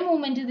അത്രയും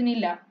മൂവ്മെന്റ്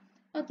ഇതിനില്ല.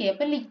 ഓക്കെ,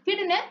 അപ്പൊ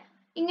ലിക്വിഡിന്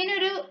ഇങ്ങനെ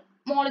ഒരു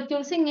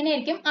മോളിക്യൂൾസ്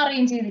ഇങ്ങനെയായിരിക്കും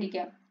അറേഞ്ച്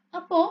ചെയ്തിരിക്കുക.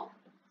 അപ്പോ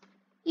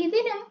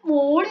ഇതിനും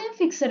വോളിയം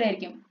ഫിക്സഡ്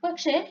ആയിരിക്കും,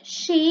 പക്ഷെ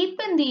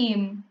ഷേപ്പ് എന്ത്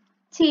ചെയ്യും?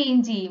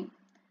 ചേഞ്ച് ചെയ്യും.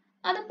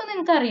 അതിപ്പോ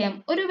നിങ്ങൾക്ക് അറിയാം.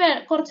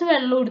 കുറച്ച്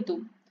വെള്ളം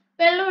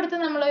എടുത്ത്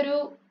നമ്മളൊരു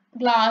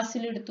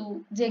ഗ്ലാസ്സിലെടുത്തു,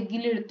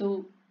 ജഗ്ഗിലെടുത്തു,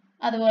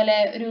 അതുപോലെ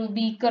ഒരു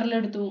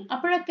ബീക്കറിലെടുത്തു.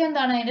 അപ്പോഴൊക്കെ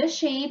എന്താണ്? അതിന്റെ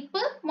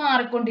ഷേപ്പ്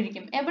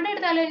മാറിക്കൊണ്ടിരിക്കും. എവിടെ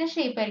എടുത്താലും അതിന്റെ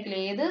ഷേപ്പ് ആയിരിക്കില്ല.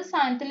 ഏത്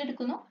സാധനത്തിൽ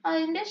എടുക്കുന്നോ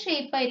അതിന്റെ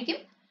ഷേപ്പ് ആയിരിക്കും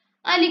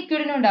ആ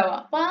ലിക്വിഡിനും ഉണ്ടാവുക.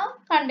 അപ്പൊ ആ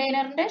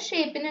കണ്ടെയ്നറിന്റെ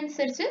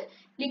ഷേപ്പിനനുസരിച്ച്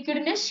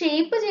ലിക്വിഡിന്റെ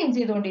ഷേപ്പ് ചേഞ്ച്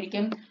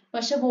ചെയ്തുകൊണ്ടിരിക്കും.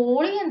 പക്ഷെ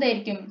വോളിയം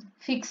എന്തായിരിക്കും?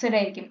 ഫിക്സഡ്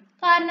ആയിരിക്കും.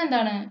 കാരണം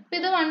എന്താണ്? ഇപ്പൊ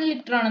ഇത് 1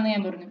 ലിറ്റർ ആണെന്ന്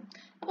ഞാൻ പറഞ്ഞു.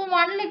 അപ്പൊ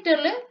 1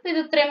 ലിറ്ററിൽ ഇത്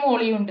ഇത്രയും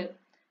വോളിയം ഉണ്ട്.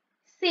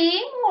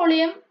 സെയിം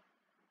വോളിയം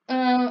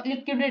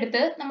ലിക്വിഡ്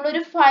എടുത്ത്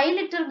നമ്മളൊരു 5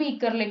 ലിറ്റർ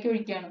ബീക്കറിലേക്ക്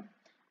ഒഴിക്കുകയാണ്.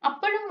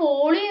 അപ്പോഴും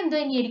വോളിയം എന്ത്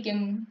തന്നെയായിരിക്കും?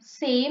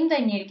 സെയിം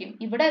തന്നെയായിരിക്കും.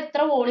 ഇവിടെ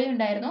എത്ര വോളിയം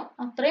ഉണ്ടായിരുന്നോ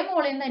അത്രയും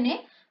വോളിയം തന്നെ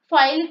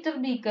 5 ലിറ്റർ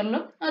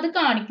ബീക്കറിലും അത്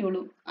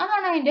കാണിക്കുള്ളൂ.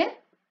 അതാണ് അതിന്റെ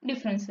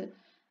ഡിഫറൻസ്.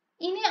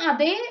 ഇനി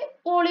അതേ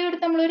വോളിയം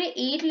എടുത്ത് നമ്മളൊരു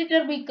 8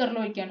 ലിറ്റർ ബീക്കറിൽ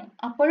ഒഴിക്കുകയാണ്.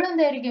 അപ്പോഴും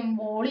എന്തായിരിക്കും?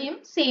 വോളിയം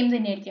സെയിം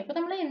തന്നെയായിരിക്കും. അപ്പൊ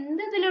നമ്മൾ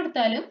എന്ത്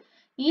ഇതിലെടുത്താലും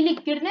ഈ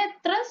ലിക്വിഡിന്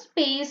എത്ര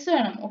സ്പേസ്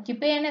വേണം,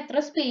 ഓക്യുപ്പൈ ചെയ്യാൻ എത്ര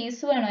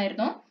സ്പേസ്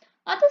വേണമായിരുന്നോ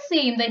അത്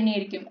സെയിം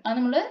തന്നെയായിരിക്കും. അത്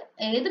നമ്മൾ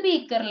ഏത്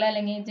ബീക്കറിൽ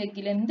അല്ലെങ്കിൽ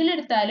ജഗ്ഗിൽ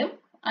എന്തിലെടുത്താലും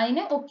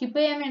അതിന്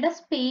ഓക്യുപ്പൈ ചെയ്യാൻ വേണ്ട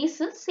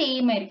സ്പേസ്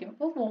സെയിം ആയിരിക്കും.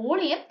 അപ്പോൾ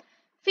വോളിയം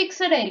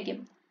ഫിക്സഡ് ആയിരിക്കും,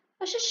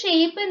 പക്ഷെ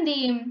ഷേപ്പ് എന്ത്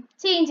ചെയ്യും?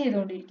 ചേഞ്ച്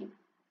ചെയ്തുകൊണ്ടിരിക്കും.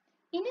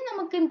 ഇനി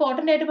നമുക്ക്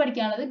ഇമ്പോർട്ടൻ്റ് ആയിട്ട്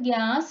പഠിക്കാനുള്ളത്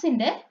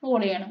ഗ്യാസിന്റെ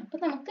വോളിയമാണ്. അപ്പൊ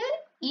നമുക്ക്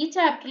ഈ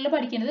ചാപ്റ്ററിൽ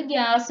പഠിക്കേണ്ടത്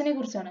ഗ്യാസിനെ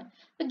കുറിച്ചാണ്.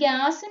 അപ്പൊ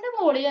ഗ്യാസിന്റെ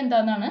വോളിയം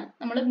എന്താണെന്നാണ്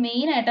നമ്മൾ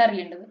മെയിൻ ആയിട്ട്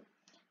അറിയേണ്ടത്.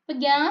 അപ്പൊ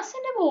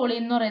ഗ്യാസിന്റെ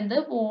വോളിയം എന്ന് പറയുന്നത്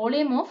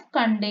വോളിയം ഓഫ്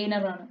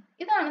കണ്ടെയ്നർ ആണ്.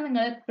 ഇതാണ്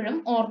നിങ്ങൾ എപ്പോഴും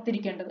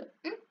ഓർത്തിരിക്കേണ്ടത്.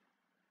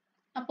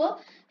 അപ്പോൾ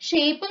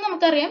ഷേപ്പ്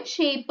നമുക്കറിയാം.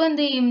 ഷേപ്പ്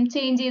എന്ത് ചെയ്യും?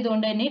 ചേഞ്ച്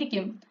ചെയ്തുകൊണ്ട് തന്നെ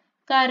ഇരിക്കും.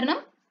 കാരണം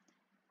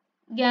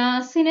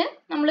ഗ്യാസിന്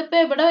നമ്മളിപ്പോ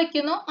എവിടെ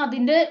വെക്കുന്നോ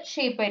അതിന്റെ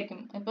ഷേപ്പ് ആയിരിക്കും.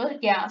 ഇപ്പൊ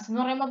ഗ്യാസ് എന്ന്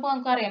പറയുമ്പോൾ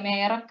നമുക്കറിയാം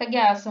എയറൊക്കെ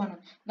ഗ്യാസ് ആണ്.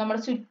 നമ്മുടെ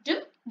ചുറ്റും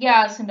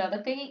ഗ്യാസ് ഉണ്ട്.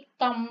 അതൊക്കെ ഈ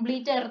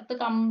എർത്ത്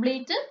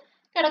കംപ്ലീറ്റ്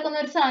കിടക്കുന്ന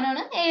ഒരു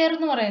സാധനമാണ് എയർ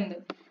എന്ന് പറയുന്നത്.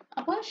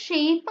 അപ്പൊ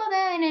ഷേപ്പ്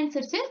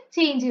അതിനനുസരിച്ച്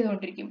ചേഞ്ച്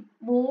ചെയ്തുകൊണ്ടിരിക്കും.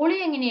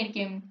 വോളിയം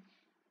എങ്ങനെയായിരിക്കും?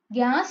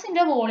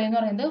 ഗ്യാസിന്റെ വോളിയം എന്ന്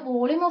പറയുന്നത്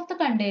volume of the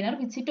container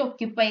which it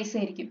occupies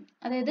ആയിരിക്കും.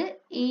 അതായത്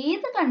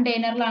ഏത്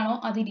കണ്ടെയ്നറിലാണോ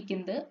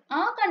അതിരിക്കുന്നത്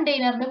ആ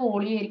കണ്ടെയ്നറിന്റെ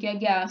വോളിയം ആയിരിക്കും ആ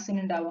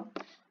ഗ്യാസിന് ഉണ്ടാവുക.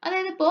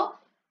 അതായത്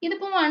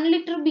ഇതിപ്പോ 1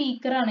 ലിറ്റർ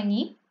ബീക്കർ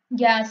ആണെങ്കിൽ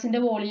ഗ്യാസിന്റെ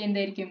വോളിയം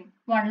എന്തായിരിക്കും?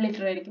 1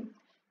 ലിറ്റർ ആയിരിക്കും.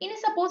 ഇനി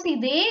സപ്പോസ്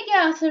ഇതേ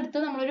ഗ്യാസ് എടുത്ത്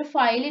നമ്മളൊരു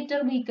 5 ലിറ്റർ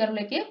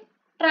ബീക്കറിലേക്ക്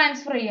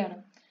ട്രാൻസ്ഫർ ചെയ്യാണ്.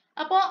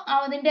 അപ്പോൾ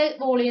അതിന്റെ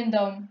വോളിയം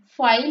എന്താവും?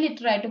 5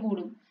 ലിറ്റർ ആയിട്ട്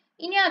കൂടും.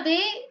 ഇനി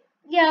അതേ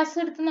ഗ്യാസ്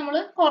എടുത്ത് നമ്മൾ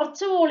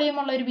കുറച്ച് വോളിയം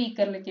ഉള്ള ഒരു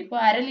ബീക്കറിലേക്ക്, ഇപ്പൊ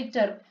 1/2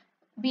 ലിറ്റർ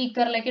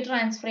ബീക്കറിലേക്ക്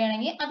ട്രാൻസ്ഫർ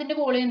ചെയ്യണമെങ്കിൽ അതിന്റെ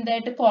വോളിയം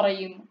എന്തായിട്ട്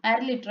കുറയും?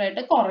 1/2 ലിറ്റർ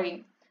ആയിട്ട് കുറയും.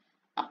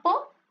 അപ്പോൾ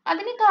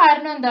അതിന്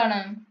കാരണം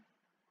എന്താണ്?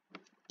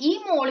 ഈ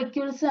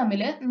മോളിക്യൂൾസ്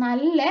തമ്മിൽ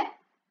നല്ല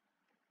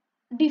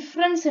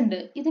ഡിഫറൻസ് ഉണ്ട്.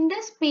 ഇതിന്റെ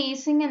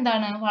സ്പേസിങ്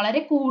എന്താണ്?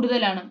 വളരെ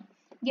കൂടുതലാണ്.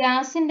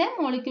 ഗ്യാസിന്റെ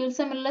മോളിക്യൂൾസ്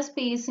തമ്മിലുള്ള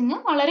സ്പേസിങ്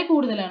വളരെ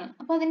കൂടുതലാണ്.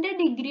 അപ്പൊ അതിന്റെ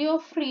degree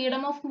of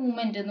freedom of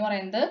movement എന്ന്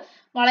പറയുന്നത്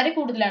വളരെ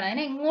കൂടുതലാണ്.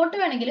 അതിനെ എങ്ങോട്ട്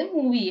വേണമെങ്കിലും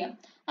മൂവ് ചെയ്യാം.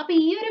 അപ്പൊ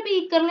ഈ ഒരു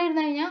ബീക്കറിൽ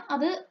ഇരുന്ന് കഴിഞ്ഞാൽ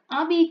അത്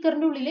ആ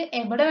ബീക്കറിന്റെ ഉള്ളിൽ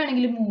എവിടെ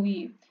വേണമെങ്കിലും മൂവ്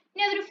ചെയ്യും.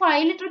 ഇനി അതൊരു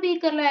 5 ലിറ്റർ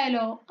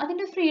ബീക്കറിലായാലോ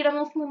അതിന്റെ ഫ്രീഡം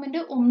ഓഫ് മൂവ്മെന്റ്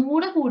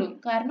ഒന്നുകൂടെ കൂടും.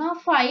 കാരണം ആ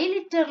 5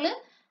 ലിറ്ററിൽ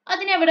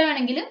അതിന് എവിടെ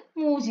വേണമെങ്കിലും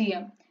മൂവ്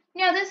ചെയ്യാം.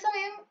 ഇനി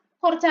അതേസമയം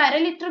കുറച്ച് 1/2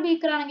 ലിറ്റർ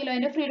ബീക്കർ ആണെങ്കിലോ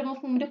അതിന്റെ ഫ്രീഡം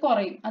ഓഫ് മൂവ്മെന്റ്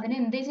കുറയും. അതിന്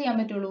എന്തേ ചെയ്യാൻ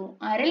പറ്റുള്ളൂ?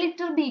 1/2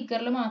 ലിറ്റർ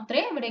ബീക്കറിൽ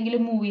മാത്രമേ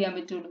എവിടെയെങ്കിലും മൂവ് ചെയ്യാൻ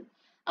പറ്റുള്ളൂ.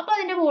 അപ്പൊ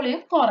അതിന്റെ വോളിയം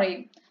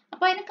കുറയും.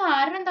 അപ്പൊ അതിന്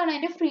കാരണം എന്താണ്?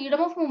 അതിന്റെ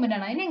ഫ്രീഡം ഓഫ് മൂവ്മെന്റ്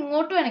ആണ്. അതിന്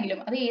എങ്ങോട്ട് വേണമെങ്കിലും,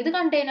 അത് ഏത്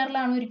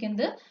കണ്ടെയ്നറിലാണോ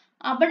ഇരിക്കുന്നത്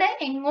അവിടെ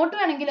എങ്ങോട്ട്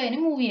വേണമെങ്കിലും അതിന്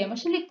മൂവ് ചെയ്യാം.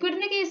 പക്ഷെ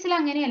ലിക്വിഡിന്റെ കേസിൽ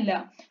അങ്ങനെയല്ല.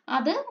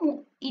 അത്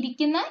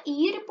ഇരിക്കുന്ന ഈ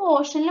ഒരു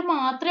പോർഷനിൽ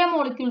മാത്രമേ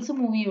മോളിക്യൂൾസ്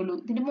മൂവ് ചെയ്യുള്ളൂ.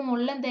 ഇതിന്റെ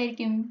മുകളിൽ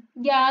എന്തായിരിക്കും?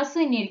 ഗ്യാസ്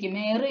തന്നെയായിരിക്കും,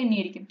 എയർ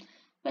തന്നെയായിരിക്കും.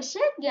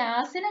 പക്ഷെ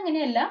ഗ്യാസിന്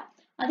അങ്ങനെയല്ല.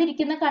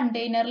 അതിരിക്കുന്ന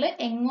കണ്ടെയ്നറിൽ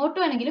എങ്ങോട്ട്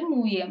വേണമെങ്കിലും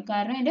മൂവ് ചെയ്യാം.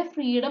 കാരണം അതിന്റെ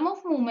ഫ്രീഡം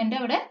ഓഫ് മൂവ്മെന്റ്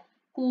അവിടെ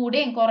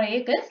കൂടുകയും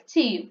കുറയുകയൊക്കെ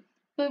ചെയ്യും.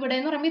 ഇപ്പൊ ഇവിടെ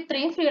എന്ന് പറയുമ്പോൾ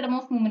ഇത്രയും ഫ്രീഡം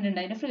ഓഫ് മൂവ്മെന്റ് ഉണ്ട്.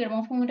 അതിന്റെ ഫ്രീഡം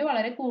ഓഫ് മൂവ്മെന്റ്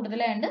വളരെ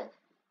കൂടുതലായതുകൊണ്ട്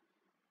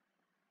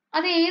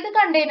അത് ഏത്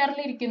കണ്ടെയ്നറിൽ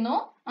ഇരിക്കുന്നോ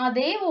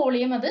അതേ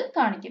വോളിയം അത്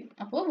കാണിക്കും.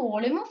 അപ്പോൾ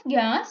volume of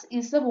gas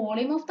is the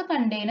volume of the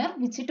container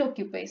which it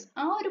occupies.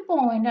 ആ ഒരു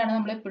പോയിന്റ് ആണ്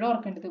നമ്മൾ എപ്പോഴും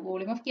ഓർക്കേണ്ടത്.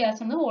 വോളിയം ഓഫ് ഗ്യാസ്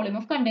എന്നത് വോളിയം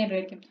ഓഫ് കണ്ടെയ്നർ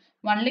ആയിരിക്കും.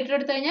 1 ലിറ്റർ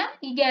എടുത്തു കഴിഞ്ഞാൽ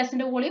ഈ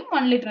ഗ്യാസിന്റെ വോളിയം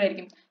 1 ലിറ്റർ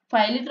ആയിരിക്കും.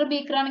 5 ലിറ്റർ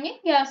ബീക്കർ ആണെങ്കിൽ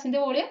ഗ്യാസിന്റെ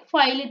വോളിയം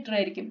 5 ലിറ്റർ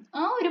ആയിരിക്കും.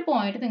 ആ ഒരു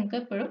പോയിന്റ് നിങ്ങൾക്ക്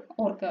എപ്പോഴും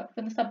ഓർക്കുക.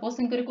 ഇപ്പൊ സപ്പോസ്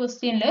നിങ്ങൾക്ക് ഒരു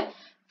ക്വസ്റ്റ്യനിൽ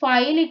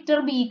 5 ലിറ്റർ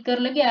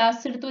ബീക്കറിൽ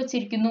ഗ്യാസ് എടുത്ത്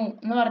വെച്ചിരിക്കുന്നു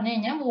എന്ന് പറഞ്ഞു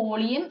കഴിഞ്ഞാൽ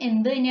വോളിയം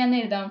എന്ത് തന്നെയാന്ന്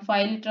എഴുതാം?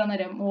 5 ലിറ്റർ എന്ന്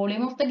തരാം.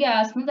 വോളിയം ഓഫ് ദ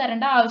ഗ്യാസ് എന്ന്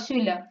തരേണ്ട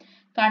ആവശ്യമില്ല.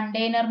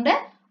 കണ്ടെയ്നറിന്റെ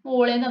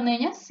വോളിയം തന്നു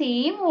കഴിഞ്ഞാൽ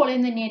സെയിം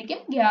വോളിയം തന്നെയായിരിക്കും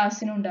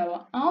ഗ്യാസിനും ഉണ്ടാവുക.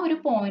 ആ ഒരു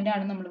പോയിന്റ്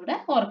ആണ് നമ്മളിവിടെ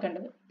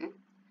ഓർക്കേണ്ടത്.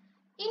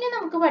 ഇനി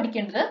നമുക്ക്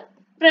പഠിക്കേണ്ടത്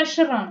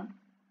പ്രഷർ ആണ്.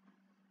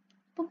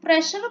 അപ്പൊ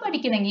പ്രഷർ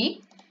പഠിക്കണമെങ്കിൽ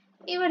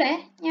ഇവിടെ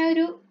ഞാൻ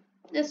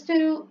ജസ്റ്റ്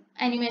ഒരു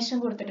അനിമേഷൻ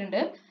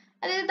കൊടുത്തിട്ടുണ്ട്.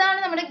 ഇതാണ്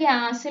നമ്മുടെ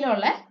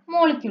ഗ്യാസിലുള്ള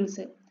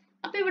മോളിക്യൂൾസ്.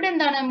 അപ്പൊ ഇവിടെ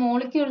എന്താണ്?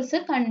 മോളിക്യൂൾസ്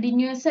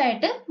കണ്ടിന്യൂസ്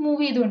ആയിട്ട്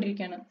മൂവ്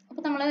ചെയ്തുകൊണ്ടിരിക്കുകയാണ്.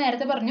 അപ്പൊ നമ്മൾ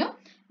നേരത്തെ പറഞ്ഞു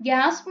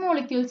gas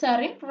molecules are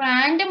in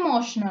random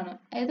motion ആണ്.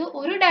 അതായത്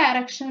ഒരു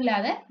ഡയറക്ഷൻ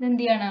ഇല്ലാതെ ഇത്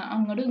എന്ത് ചെയ്യാണ്?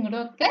 അങ്ങോട്ടും ഇങ്ങോട്ടും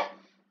ഒക്കെ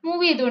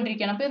മൂവ്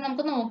ചെയ്തുകൊണ്ടിരിക്കുകയാണ്. അപ്പൊ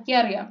നമുക്ക് നോക്കിയാൽ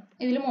അറിയാം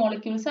ഇതിൽ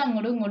മോളിക്യൂൾസ്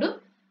അങ്ങോട്ടും ഇങ്ങോട്ടും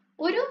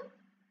ഒരു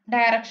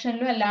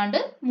ഡയറക്ഷനിലും അല്ലാണ്ട്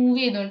മൂവ്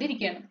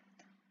ചെയ്തുകൊണ്ടിരിക്കുകയാണ്.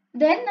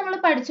 ദെൻ നമ്മൾ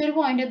പഠിച്ചൊരു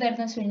പോയിന്റ്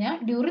എന്തായിരുന്നു വെച്ച് കഴിഞ്ഞാൽ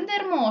during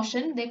there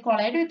motion they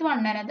collide with one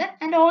another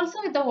and also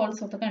with the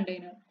walls of the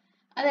container.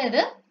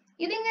 അതായത്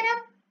ഇതിങ്ങനെ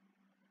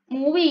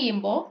മൂവ്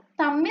ചെയ്യുമ്പോൾ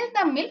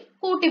തമ്മിൽ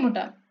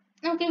കൂട്ടിമുട്ടാം.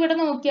 നമുക്ക് ഇവിടെ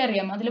നോക്കിയാൽ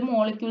അറിയാം അതിൽ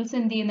മോളിക്യൂൾസ്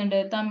എന്ത് ചെയ്യുന്നുണ്ട്?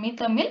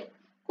 തമ്മിൽ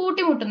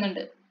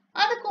കൂട്ടിമുട്ടുന്നുണ്ട്.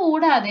 അത്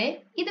കൂടാതെ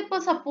ഇതിപ്പോ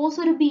സപ്പോസ്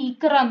ഒരു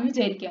ബീക്കർ ആണെന്ന്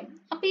വിചാരിക്കാം.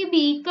 അപ്പൊ ഈ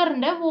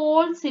ബീക്കറിന്റെ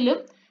വോൾസിലും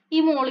ഈ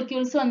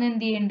മോളിക്യൂൾസ് വന്ന്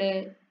എന്ത് ചെയ്യുന്നുണ്ട്?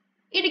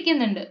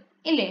 ഇടിക്കുന്നുണ്ട്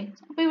ഇല്ലേ?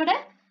 അപ്പൊ ഇവിടെ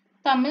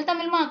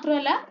തമ്മിൽ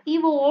മാത്രമല്ല ഈ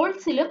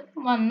വോൾസിലും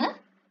വന്ന്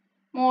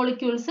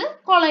മോളിക്യൂൾസ്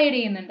കൊളൈഡ്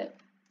ചെയ്യുന്നുണ്ട്.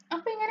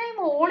 അപ്പൊ ഇങ്ങനെ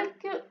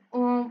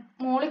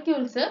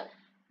മോളിക്യൂൾസ്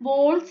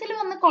വോൾസിൽ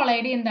വന്ന്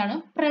കൊളൈഡ് ചെയ്യുന്നതാണ്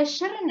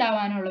പ്രഷർ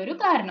ഉണ്ടാവാനുള്ള ഒരു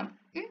കാരണം.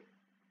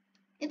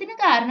 ഇതിന്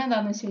കാരണം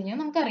എന്താണെന്ന് വെച്ച് കഴിഞ്ഞാൽ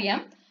നമുക്കറിയാം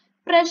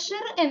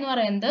പ്രഷർ എന്ന്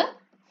പറയുന്നത്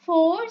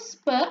ഫോഴ്സ്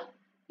പെർ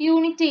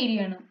യൂണിറ്റ്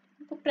ഏരിയ ആണ്.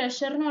 അപ്പൊ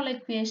പ്രഷറിനുള്ള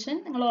ഇക്വേഷൻ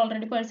നിങ്ങൾ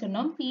already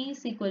പഠിച്ചിട്ടുണ്ടാവും. P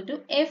is equal to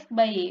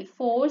F/A,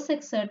 force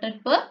exerted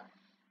per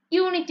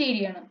unit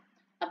area ആണ്.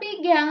 അപ്പൊ ഈ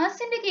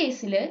ഗ്യാസിന്റെ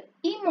കേസിൽ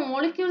ഈ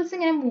മോളിക്യൂൾസ്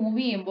ഇങ്ങനെ മൂവ്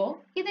ചെയ്യുമ്പോൾ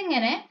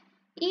ഇതിങ്ങനെ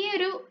ഈ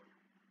ഒരു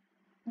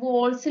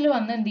വോൾസിൽ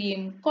വന്ന് എന്ത്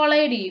ചെയ്യും?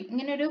 കൊളൈഡ് ചെയ്യും.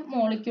 ഇങ്ങനെ ഒരു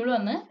മോളിക്യൂൾ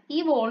വന്ന് ഈ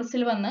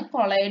വോൾസിൽ വന്ന്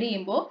കൊളൈഡ്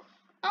ചെയ്യുമ്പോൾ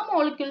ആ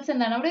മോളിക്യൂൾസ്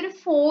എന്താണ്? അവിടെ ഒരു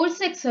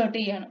ഫോഴ്സ് എക്സേർട്ട്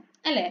ചെയ്യാണ്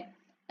അല്ലെ?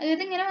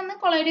 അതായത് ഇങ്ങനെ വന്ന്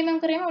കൊളൈഡ് ചെയ്യുമ്പോൾ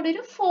നമുക്കറിയാം അവിടെ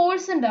ഒരു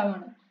ഫോഴ്സ്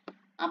ഉണ്ടാവാണ്.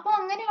 അപ്പൊ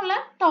അങ്ങനെയുള്ള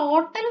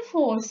ടോട്ടൽ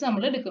ഫോഴ്സ്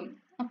നമ്മൾ എടുക്കും.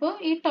 അപ്പോൾ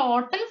ഈ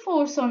total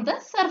force on the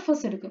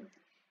surface എടുക്കും.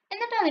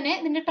 എന്നിട്ട് അതിനെ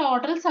ഇതിന്റെ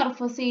ടോട്ടൽ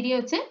സർഫസ് ഏരിയ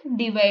വെച്ച്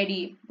ഡിവൈഡ്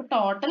ചെയ്യും. അപ്പൊ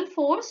total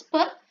force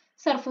per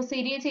surface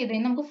area ചെയ്ത്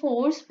കഴിഞ്ഞാൽ നമുക്ക്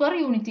ഫോഴ്സ് പെർ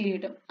യൂണിറ്റ് ഏരിയ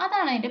കിട്ടും.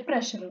 അതാണ് അതിന്റെ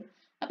പ്രഷർ.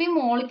 അപ്പൊ ഈ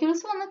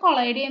മോളിക്യൂൾസ് വന്ന്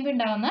കൊളൈഡ് ചെയ്യുമ്പോൾ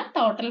ഉണ്ടാകുന്ന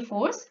total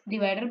force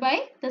divided by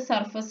the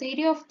surface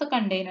area of the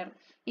container.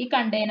 ഈ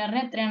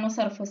കണ്ടെയ്നറിന് എത്രയാണോ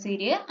സർഫസ്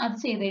ഏരിയ അത്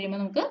ചെയ്ത്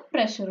കഴിയുമ്പോൾ നമുക്ക്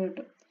പ്രഷർ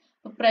കിട്ടും.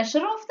 അപ്പൊ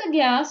പ്രഷർ ഓഫ് ദ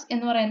ഗ്യാസ്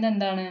എന്ന് പറയുന്നത്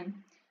എന്താണ്?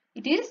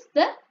 It is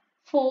the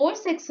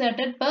force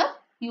exerted per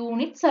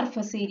unit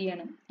surface area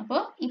ആണ്.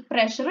 അപ്പോൾ ഈ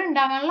പ്രഷർ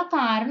ഉണ്ടാകാനുള്ള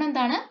കാരണം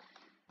എന്താണ്?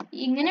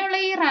 ഇങ്ങനെയുള്ള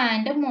ഈ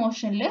റാൻഡം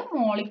മോഷനിൽ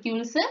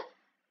മോളിക്യൂൾസ്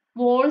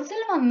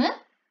വോൾസിൽ വന്ന്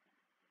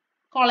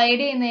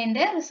കൊളൈഡ്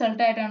ചെയ്യുന്നതിന്റെ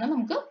റിസൾട്ട് ആയിട്ടാണ്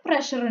നമുക്ക്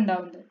പ്രഷർ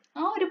ഉണ്ടാവുന്നത്.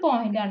 ആ ഒരു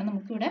പോയിന്റ് ആണ്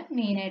നമുക്ക് ഇവിടെ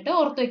മെയിൻ ആയിട്ട്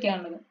ഓർത്ത്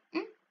വെക്കാനുള്ളത്.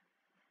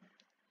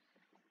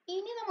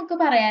 ഇനി നമുക്ക്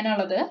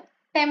പറയാനുള്ളത്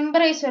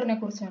ടെമ്പറേച്ചറിനെ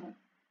കുറിച്ചാണ്.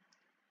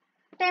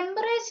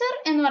 ടെമ്പറേച്ചർ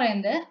എന്ന്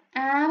പറയുന്നത്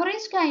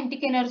average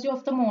kinetic energy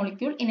of the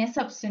molecule in A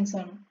substance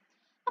ആണ്.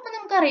 അപ്പൊ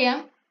നമുക്കറിയാം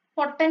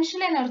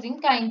പൊട്ടൻഷ്യൽ എനർജിയും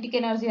കൈനറ്റിക്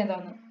എനർജി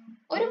എന്താണ്?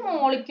 ഒരു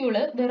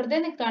മോളിക്യൂള് വെറുതെ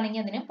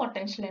നിൽക്കുകയാണെങ്കിൽ അതിന്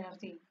പൊട്ടൻഷ്യൽ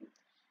എനർജി ആയിരിക്കും.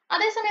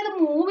 അതേസമയം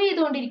മൂവ്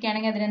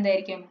ചെയ്തുകൊണ്ടിരിക്കുകയാണെങ്കിൽ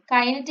അതിനെന്തായിരിക്കും?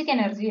 കൈനറ്റിക്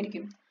എനർജി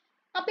ആയിരിക്കും.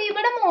 അപ്പൊ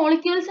ഇവിടെ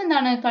മോളിക്യൂൾസ്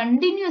എന്താണ്?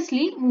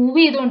 കണ്ടിന്യൂസ്ലി മൂവ്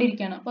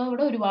ചെയ്തുകൊണ്ടിരിക്കുകയാണ്. അപ്പൊ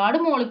ഇവിടെ ഒരുപാട്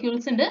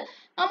മോളിക്യൂൾസ് ഉണ്ട്.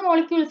 ആ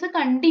മോളിക്യൂൾസ്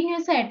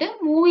കണ്ടിന്യൂസ് ആയിട്ട്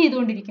മൂവ്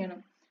ചെയ്തുകൊണ്ടിരിക്കുകയാണ്.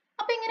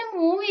 അപ്പൊ ഇങ്ങനെ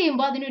മൂവ്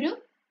ചെയ്യുമ്പോൾ അതിനൊരു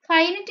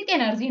കൈനറ്റിക്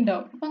എനർജി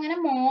ഉണ്ടാവും. അപ്പൊ അങ്ങനെ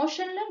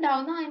മോഷനിൽ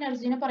ഉണ്ടാവുന്ന ആ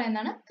എനർജിനെ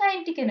പറയുന്നതാണ്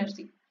കൈനറ്റിക്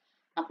എനർജി.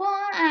 അപ്പോൾ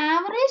ആ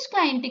ആവറേജ്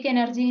കൈനറ്റിക്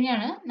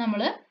എനർജിനെയാണ്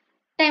നമ്മൾ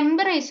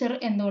ടെമ്പറേച്ചർ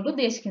എന്തുകൊണ്ട്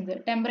ഉദ്ദേശിക്കുന്നത്.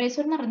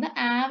 ടെമ്പറേച്ചർ എന്ന് പറയുന്നത്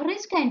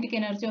average kinetic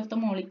energy of the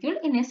molecule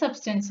in A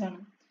substance ആണ്.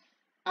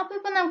 അപ്പൊ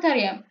ഇപ്പൊ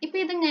നമുക്കറിയാം ഇപ്പൊ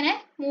ഇതിങ്ങനെ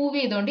മൂവ്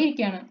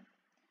ചെയ്തുകൊണ്ടിരിക്കുകയാണ്.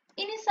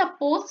 ഇനി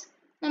സപ്പോസ്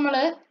നമ്മൾ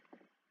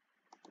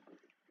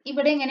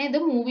ഇവിടെ ഇങ്ങനെ ഇത്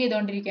മൂവ്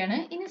ചെയ്തുകൊണ്ടിരിക്കുകയാണ്.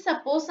 ഇനി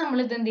സപ്പോസ് നമ്മൾ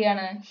ഇത് എന്ത്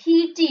ചെയ്യാണ്?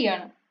 ഹീറ്റ്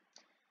ചെയ്യാണ്.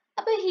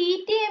 അപ്പൊ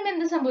ഹീറ്റ് ചെയ്യുമ്പോൾ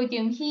എന്ത്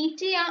സംഭവിക്കും?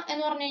 ഹീറ്റ് ചെയ്യാ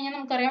എന്ന് പറഞ്ഞു കഴിഞ്ഞാൽ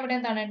നമുക്കറിയാം ഇവിടെ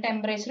എന്താണ്?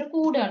 ടെമ്പറേച്ചർ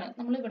കൂടുകയാണ്.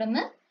 നമ്മൾ ഇവിടെ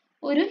നിന്ന്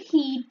ഒരു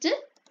ഹീറ്റ്,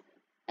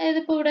 അതായത്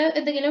ഇപ്പൊ ഇവിടെ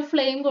എന്തെങ്കിലും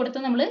ഫ്ലെയിം കൊടുത്ത്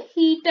നമ്മൾ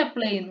ഹീറ്റ്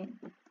അപ്ലൈ ചെയ്യുന്നു.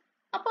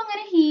 അപ്പൊ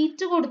അങ്ങനെ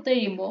ഹീറ്റ് കൊടുത്തു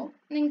കഴിയുമ്പോൾ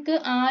നിങ്ങൾക്ക്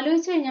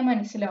ആലോചിച്ച് കഴിഞ്ഞാൽ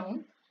മനസ്സിലാവും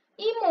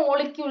ഈ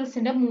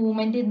മോളിക്യൂൾസിന്റെ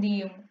മൂവ്മെന്റ് എന്ത്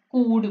ചെയ്യും?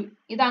 കൂടും.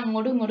 ഇത്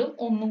അങ്ങോട്ടും ഇങ്ങോട്ടും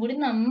ഒന്നും കൂടി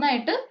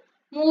നന്നായിട്ട്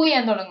മൂവ്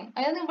ചെയ്യാൻ തുടങ്ങും.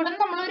 അതായത് ഇവിടെ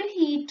നമ്മളൊരു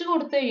ഹീറ്റ്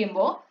കൊടുത്തു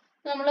കഴിയുമ്പോൾ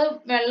നമ്മൾ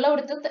വെള്ളം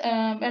എടുത്ത്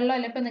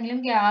വെള്ളമല്ല ഇപ്പൊ എന്തെങ്കിലും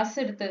ഗ്യാസ്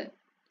എടുത്ത്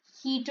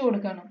ഹീറ്റ്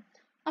കൊടുക്കണം.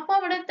 അപ്പൊ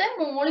അവിടുത്തെ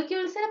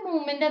മോളിക്യൂൾസിന്റെ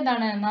മൂവ്മെന്റ്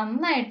എന്താണ്,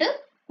 നന്നായിട്ട്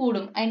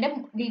കൂടും. അതിന്റെ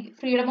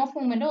ഫ്രീഡം ഓഫ്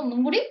മൂവ്മെന്റ് ഒന്നും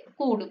കൂടി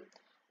കൂടും.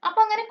 അപ്പൊ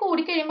അങ്ങനെ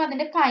കൂടിക്കഴിയുമ്പോൾ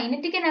അതിന്റെ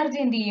കൈനറ്റിക് എനർജി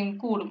എന്ത് ചെയ്യും,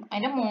 കൂടും.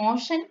 അതിന്റെ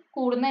മോഷൻ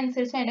കൂടുന്ന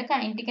അനുസരിച്ച് അതിന്റെ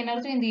കൈനറ്റിക്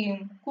എനർജി എന്ത് ചെയ്യും,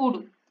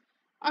 കൂടും.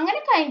 അങ്ങനെ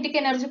കൈനറ്റിക്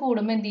എനർജി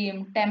കൂടുമ്പോൾ എന്ത് ചെയ്യും,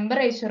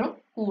 ടെമ്പറേച്ചറും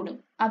കൂടും.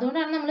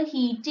 അതുകൊണ്ടാണ് നമ്മൾ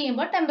ഹീറ്റ്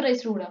ചെയ്യുമ്പോൾ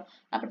ടെമ്പറേച്ചർ കൂടുക.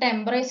 അപ്പൊ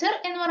ടെമ്പറേച്ചർ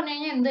എന്ന് പറഞ്ഞു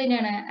കഴിഞ്ഞാൽ എന്ത്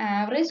തന്നെയാണ്,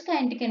 average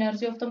kinetic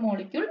energy of the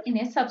molecule in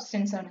A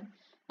substance ആണ്.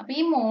 അപ്പൊ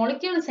ഈ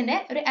മോളിക്യൂൾസിന്റെ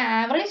ഒരു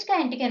ആവറേജ്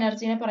കൈനറ്റിക്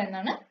എനർജിനെ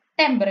പറയുന്നതാണ്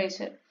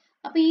ടെമ്പറേച്ചർ.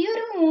 അപ്പൊ ഈ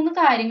ഒരു 3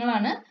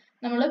 കാര്യങ്ങളാണ്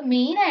നമ്മൾ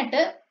മെയിൻ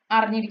ആയിട്ട്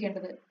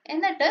അറിഞ്ഞിരിക്കേണ്ടത്.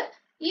 എന്നിട്ട്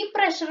ഈ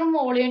പ്രഷറും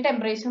വോളിയം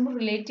ടെമ്പറേച്ചറും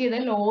റിലേറ്റ് ചെയ്ത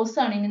ലോസ്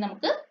ആണ് ഇനി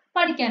നമുക്ക്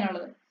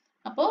പഠിക്കാനുള്ളത്.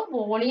 അപ്പോൾ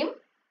വോളിയം,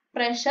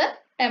 പ്രഷർ,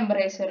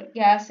 ടെമ്പറേച്ചർ.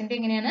 ഗ്യാസിന്റെ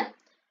എങ്ങനെയാണ്,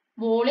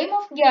 വോളിയം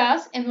ഓഫ്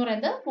ഗ്യാസ് എന്ന്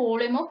പറയുന്നത്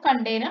volume of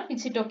container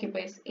which it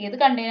occupies. ഏത്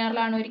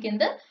കണ്ടെയ്നറിലാണോ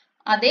ഇരിക്കുന്നത്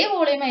അതേ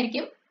വോളിയം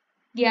ആയിരിക്കും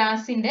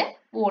ഗ്യാസിന്റെ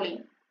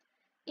വോളിയം.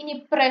 ഇനി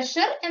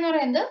പ്രഷർ എന്ന്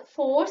പറയുന്നത്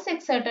force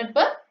exerted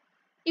per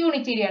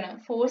unit area ആണ്.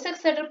 Force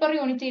exerted per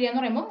unit area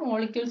എന്ന് പറയുമ്പോൾ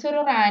മോളിക്യൂൾസ്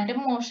ഒരു റാൻഡം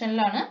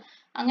മോഷനിലാണ്.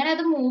 അങ്ങനെ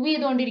അത് മൂവ്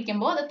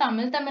ചെയ്തുകൊണ്ടിരിക്കുമ്പോൾ അത്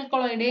തമ്മിൽ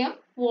കൊളൈഡ് ചെയ്യാം,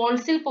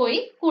 വോൾസിൽ പോയി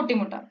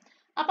കൂട്ടിമുട്ടാം.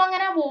 അപ്പൊ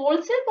അങ്ങനെ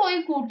വോൾസിൽ പോയി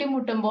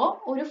കൂട്ടിമുട്ടുമ്പോൾ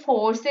ഒരു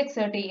ഫോഴ്സ്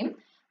എക്സേർട്ട് ചെയ്യും.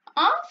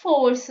 ആ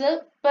ഫോഴ്സ്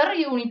പെർ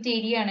യൂണിറ്റ്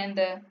ഏരിയ ആണ്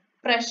എന്ത്,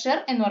 പ്രഷർ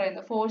എന്ന്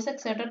പറയുന്നത്. Force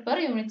exerted per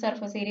unit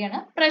surface area ആണ്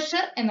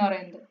പ്രഷർ എന്ന്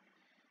പറയുന്നത്.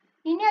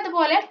 ഇനി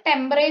അതുപോലെ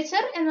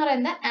ടെമ്പറേച്ചർ എന്ന്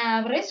പറയുന്നത്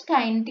average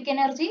kinetic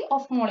energy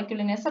of molecule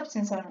in A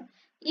substance ആണ്.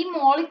 ഈ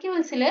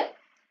മോളിക്യൂൾസിൽ,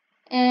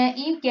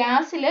 ഈ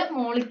ഗ്യാസിൽ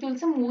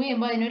മോളിക്യൂൾസ് മൂവ്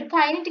ചെയ്യുമ്പോൾ അതിനൊരു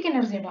കൈനറ്റിക്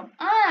എനർജി ഉണ്ടാവും.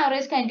 ആ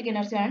ആവറേജ് കൈനറ്റിക്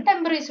എനർജിയാണ്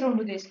ടെമ്പറേച്ചർ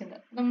കൊണ്ട് ഉദ്ദേശിക്കുന്നത്.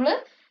 നമ്മൾ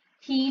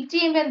ഹീറ്റ്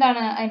ചെയ്യുമ്പോൾ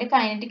എന്താണ്, അതിന്റെ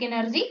കൈനറ്റിക്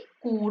എനർജി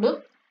കൂടും.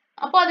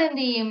 അപ്പൊ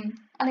അതെന്ത് ചെയ്യും,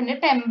 അതിന്റെ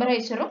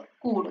ടെമ്പറേച്ചറും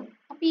കൂടും.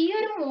 അപ്പൊ ഈ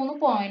ഒരു 3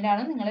 പോയിന്റ്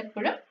ആണ് നിങ്ങൾ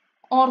എപ്പോഴും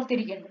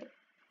ഓർത്തിരിക്കേണ്ടത്.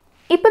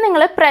 ഇപ്പൊ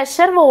നിങ്ങൾ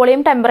പ്രഷർ,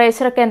 വോളിയം,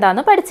 ടെമ്പറേച്ചർ ഒക്കെ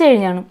എന്താണെന്ന് പഠിച്ചു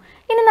കഴിഞ്ഞാണ്.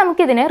 ഇനി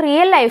നമുക്കിതിനെ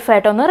റിയൽ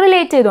ലൈഫായിട്ടൊന്ന്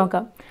റിലേറ്റ് ചെയ്ത്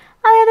നോക്കാം.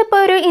 അതായത് ഇപ്പോൾ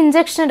ഒരു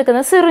ഇഞ്ചക്ഷൻ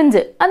എടുക്കുന്ന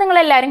സിറിഞ്ച്, അത് നിങ്ങൾ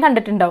എല്ലാവരും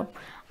കണ്ടിട്ടുണ്ടാവും.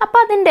 അപ്പോൾ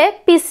അതിൻ്റെ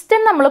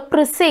പിസ്റ്റൺ നമ്മൾ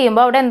പ്രസ്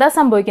ചെയ്യുമ്പോൾ അവിടെ എന്താ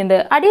സംഭവിക്കുന്നത്,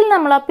 അടിയിൽ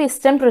നമ്മൾ ആ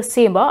പിസ്റ്റൺ പ്രസ്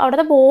ചെയ്യുമ്പോൾ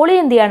അവിടുത്തെ വോളിയം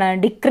എന്ത് ചെയ്യാണ്,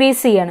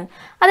 ഡിക്രീസ് ചെയ്യാണ്.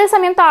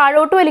 അതേസമയം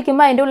താഴോട്ട്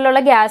വലിക്കുമ്പോൾ അതിൻ്റെ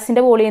ഉള്ളിലുള്ള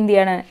ഗ്യാസിൻ്റെ വോളിയം എന്ത്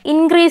ചെയ്യാണ്,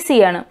 ഇൻക്രീസ്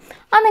ചെയ്യാണ്.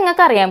 അത്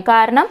നിങ്ങൾക്കറിയാം.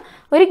 കാരണം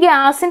ഒരു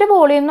ഗ്യാസിൻ്റെ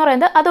വോളിയം എന്ന്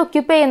പറയുന്നത് അത്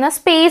ഒക്യുപ്പൈ ചെയ്യുന്ന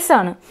സ്പേസ്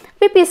ആണ്.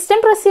 അപ്പോൾ ഈ പിസ്റ്റൺ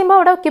പ്രസ് ചെയ്യുമ്പോൾ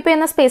അവിടെ ഒക്യുപ്പൈ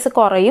ചെയ്യുന്ന സ്പേസ്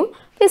കുറയും,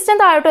 പിസ്റ്റൺ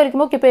താഴോട്ട്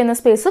വലിക്കുമ്പോൾ ഒക്യുപ്പൈ ചെയ്യുന്ന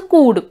സ്പേസ്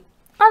കൂടും.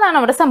 അതാണ്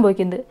അവിടെ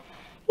സംഭവിക്കുന്നത്.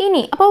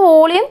 ഇനി അപ്പോൾ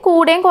വോളിയം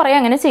കൂടുകയും കുറയും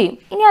അങ്ങനെ ചെയ്യും.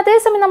 ഇനി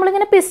അതേസമയം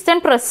നമ്മളിങ്ങനെ പിസ്റ്റൺ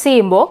പ്രസ്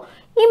ചെയ്യുമ്പോൾ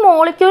ഈ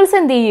മോളിക്യൂൾസ്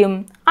എന്ത് ചെയ്യും,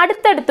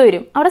 അടുത്തടുത്ത്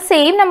വരും. അവിടെ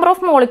സെയിം നമ്പർ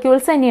ഓഫ്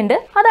മോളിക്യൂൾസ് തന്നെയുണ്ട്,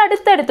 അത്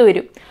അടുത്തടുത്ത്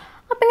വരും.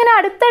 അപ്പം ഇങ്ങനെ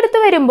അടുത്തടുത്ത്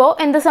വരുമ്പോൾ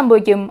എന്ത്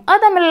സംഭവിക്കും, അത്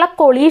തമ്മിലുള്ള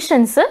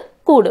കൊളീഷൻസ്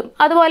കൂടും.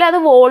 അതുപോലെ അത്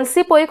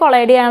വോൾസിൽ പോയി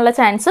കൊളൈഡ് ചെയ്യാനുള്ള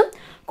ചാൻസും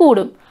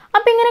കൂടും.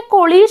 അപ്പം ഇങ്ങനെ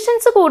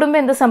കൊളീഷൻസ് കൂടുമ്പോൾ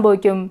എന്ത്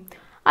സംഭവിക്കും,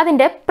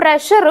 അതിൻ്റെ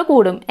പ്രഷർ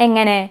കൂടും.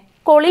 എങ്ങനെ,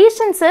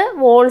 കൊളീഷൻസ്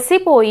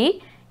വോൾസിൽ പോയി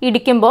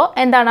ഇടിക്കുമ്പോൾ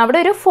എന്താണ്, അവിടെ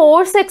ഒരു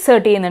ഫോഴ്സ്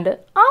എക്സേർട്ട് ചെയ്യുന്നുണ്ട്.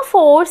 ആ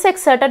force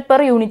exerted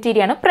per unit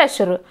area ആണ്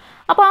പ്രഷർ.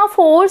 അപ്പോൾ ആ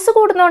ഫോഴ്സ്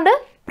കൂടുന്നതുകൊണ്ട്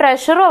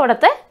പ്രഷറും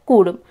അവിടുത്തെ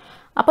കൂടും.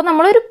 അപ്പോൾ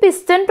നമ്മളൊരു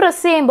പിസ്റ്റൺ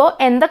പ്രസ് ചെയ്യുമ്പോൾ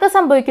എന്തൊക്കെ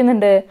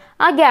സംഭവിക്കുന്നുണ്ട്,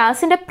 ആ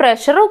ഗ്യാസിൻ്റെ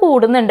പ്രഷർ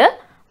കൂടുന്നുണ്ട്,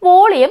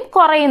 വോളിയം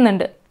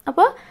കുറയുന്നുണ്ട്.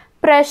 അപ്പോൾ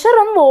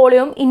പ്രഷറും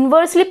വോളിയവും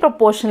ഇൻവേഴ്സ്ലി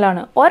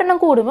പ്രൊപ്പോർഷണലാണ്. ഒരെണ്ണം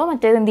കൂടുമ്പോൾ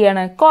മറ്റേത് എന്ത്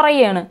ചെയ്യാണ്,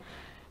 കുറയാണ്.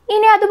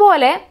 ഇനി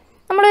അതുപോലെ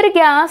നമ്മളൊരു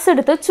ഗ്യാസ്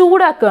എടുത്ത്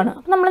ചൂടാക്കുകയാണ്.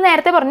 അപ്പോൾ നമ്മൾ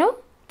നേരത്തെ പറഞ്ഞു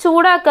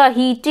ചൂടാക്കുക,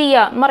 ഹീറ്റ്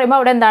ചെയ്യുക എന്ന് പറയുമ്പോൾ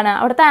അവിടെ എന്താണ്,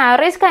 അവിടുത്തെ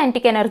ആവറേജ്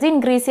കൈനറ്റിക് എനർജി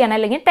ഇൻക്രീസ് ചെയ്യണം,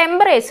 അല്ലെങ്കിൽ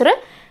ടെമ്പറേച്ചർ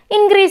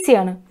ഇൻക്രീസ്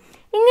ചെയ്യാണ്.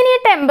 ഇങ്ങനെ ഈ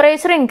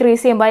ടെമ്പറേച്ചർ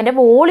ഇൻക്രീസ് ചെയ്യുമ്പോൾ അതിൻ്റെ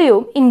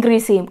വോളിയവും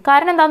ഇൻക്രീസ് ചെയ്യും.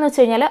 കാരണം എന്താണെന്ന്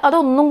വെച്ച് കഴിഞ്ഞാൽ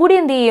അതൊന്നും കൂടി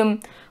എന്ത് ചെയ്യും,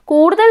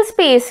 കൂടുതൽ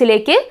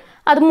സ്പേസിലേക്ക്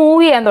അത്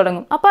മൂവ് ചെയ്യാൻ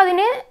തുടങ്ങും. അപ്പോൾ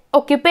അതിന്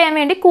ഒക്യുപ്പൈ ചെയ്യാൻ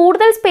വേണ്ടി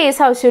കൂടുതൽ സ്പേസ്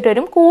ആവശ്യമായിട്ട്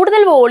വരും,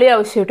 കൂടുതൽ വോളിയം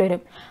ആവശ്യമായിട്ട്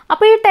വരും.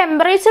 അപ്പോൾ ഈ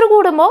ടെമ്പറേച്ചർ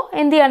കൂടുമ്പോൾ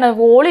എന്ത് ചെയ്യാണ്,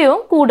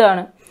 വോളിയവും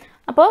കൂടുകയാണ്.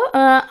 അപ്പോൾ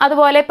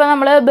അതുപോലെ ഇപ്പോൾ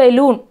നമ്മൾ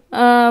ബലൂൺ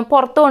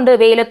പുറത്തുകൊണ്ട്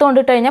വെയിലത്ത്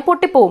കൊണ്ടിട്ട് കഴിഞ്ഞാൽ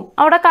പൊട്ടിപ്പോവും.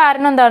 അവിടെ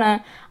കാരണം എന്താണ്,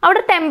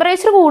 അവിടെ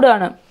ടെമ്പറേച്ചർ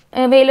കൂടുകയാണ്.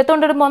 വെയിലത്ത്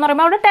കൊണ്ടിടുമ്പോൾ എന്ന്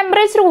പറയുമ്പോൾ അവിടെ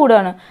ടെമ്പറേച്ചർ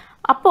കൂടുകയാണ്.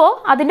 അപ്പോൾ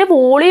അതിൻ്റെ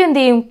വോളിയം എന്ത്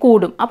ചെയ്യും,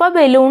 കൂടും. അപ്പോൾ ആ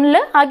ബലൂണിൽ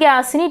ആ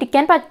ഗ്യാസിന്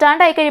ഇരിക്കാൻ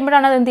പറ്റാണ്ടായി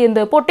കഴിയുമ്പോഴാണ് അത് എന്ത്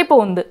ചെയ്യുന്നത്,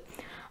 പൊട്ടിപ്പോകുന്നത്.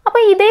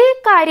 അപ്പോൾ ഇതേ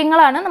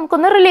കാര്യങ്ങളാണ്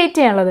നമുക്കൊന്ന് റിലേറ്റ്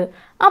ചെയ്യാനുള്ളത്.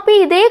 അപ്പോൾ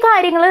ഇതേ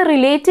കാര്യങ്ങൾ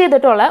റിലേറ്റ്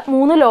ചെയ്തിട്ടുള്ള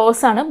 3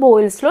 ലോസ് ആണ്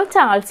boils law,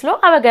 Charles law,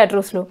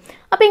 Avogadro's law.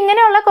 അപ്പോൾ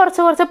ഇങ്ങനെയുള്ള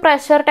കുറച്ച്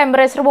പ്രഷർ,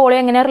 ടെമ്പറേച്ചർ,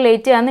 വോളിയം എങ്ങനെ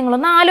റിലേറ്റ് ചെയ്യാൻ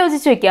നിങ്ങളൊന്ന്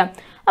ആലോചിച്ച് വെക്കാം.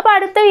 അപ്പോൾ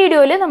അടുത്ത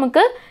വീഡിയോയിൽ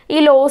നമുക്ക് ഈ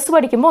ലോസ്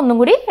പഠിക്കുമ്പോൾ ഒന്നും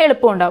കൂടി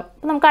എളുപ്പമുണ്ടാവും.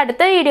 നമുക്ക്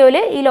അടുത്ത വീഡിയോയിൽ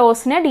ഈ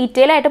ലോസിനെ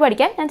ഡീറ്റെയിൽ ആയിട്ട്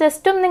പഠിക്കാം. ഞാൻ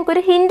ജസ്റ്റ് ഒന്ന്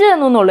നിങ്ങൾക്കൊരു ഹിൻറ്റ്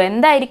തന്നുള്ളൂ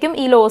എന്തായിരിക്കും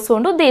ഈ ലോസ്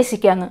കൊണ്ട്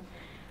ഉദ്ദേശിക്കാമെന്ന്.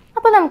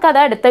 അപ്പോൾ നമുക്കത്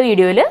അടുത്ത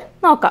വീഡിയോയിൽ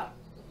നോക്കാം.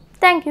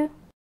 Thank you.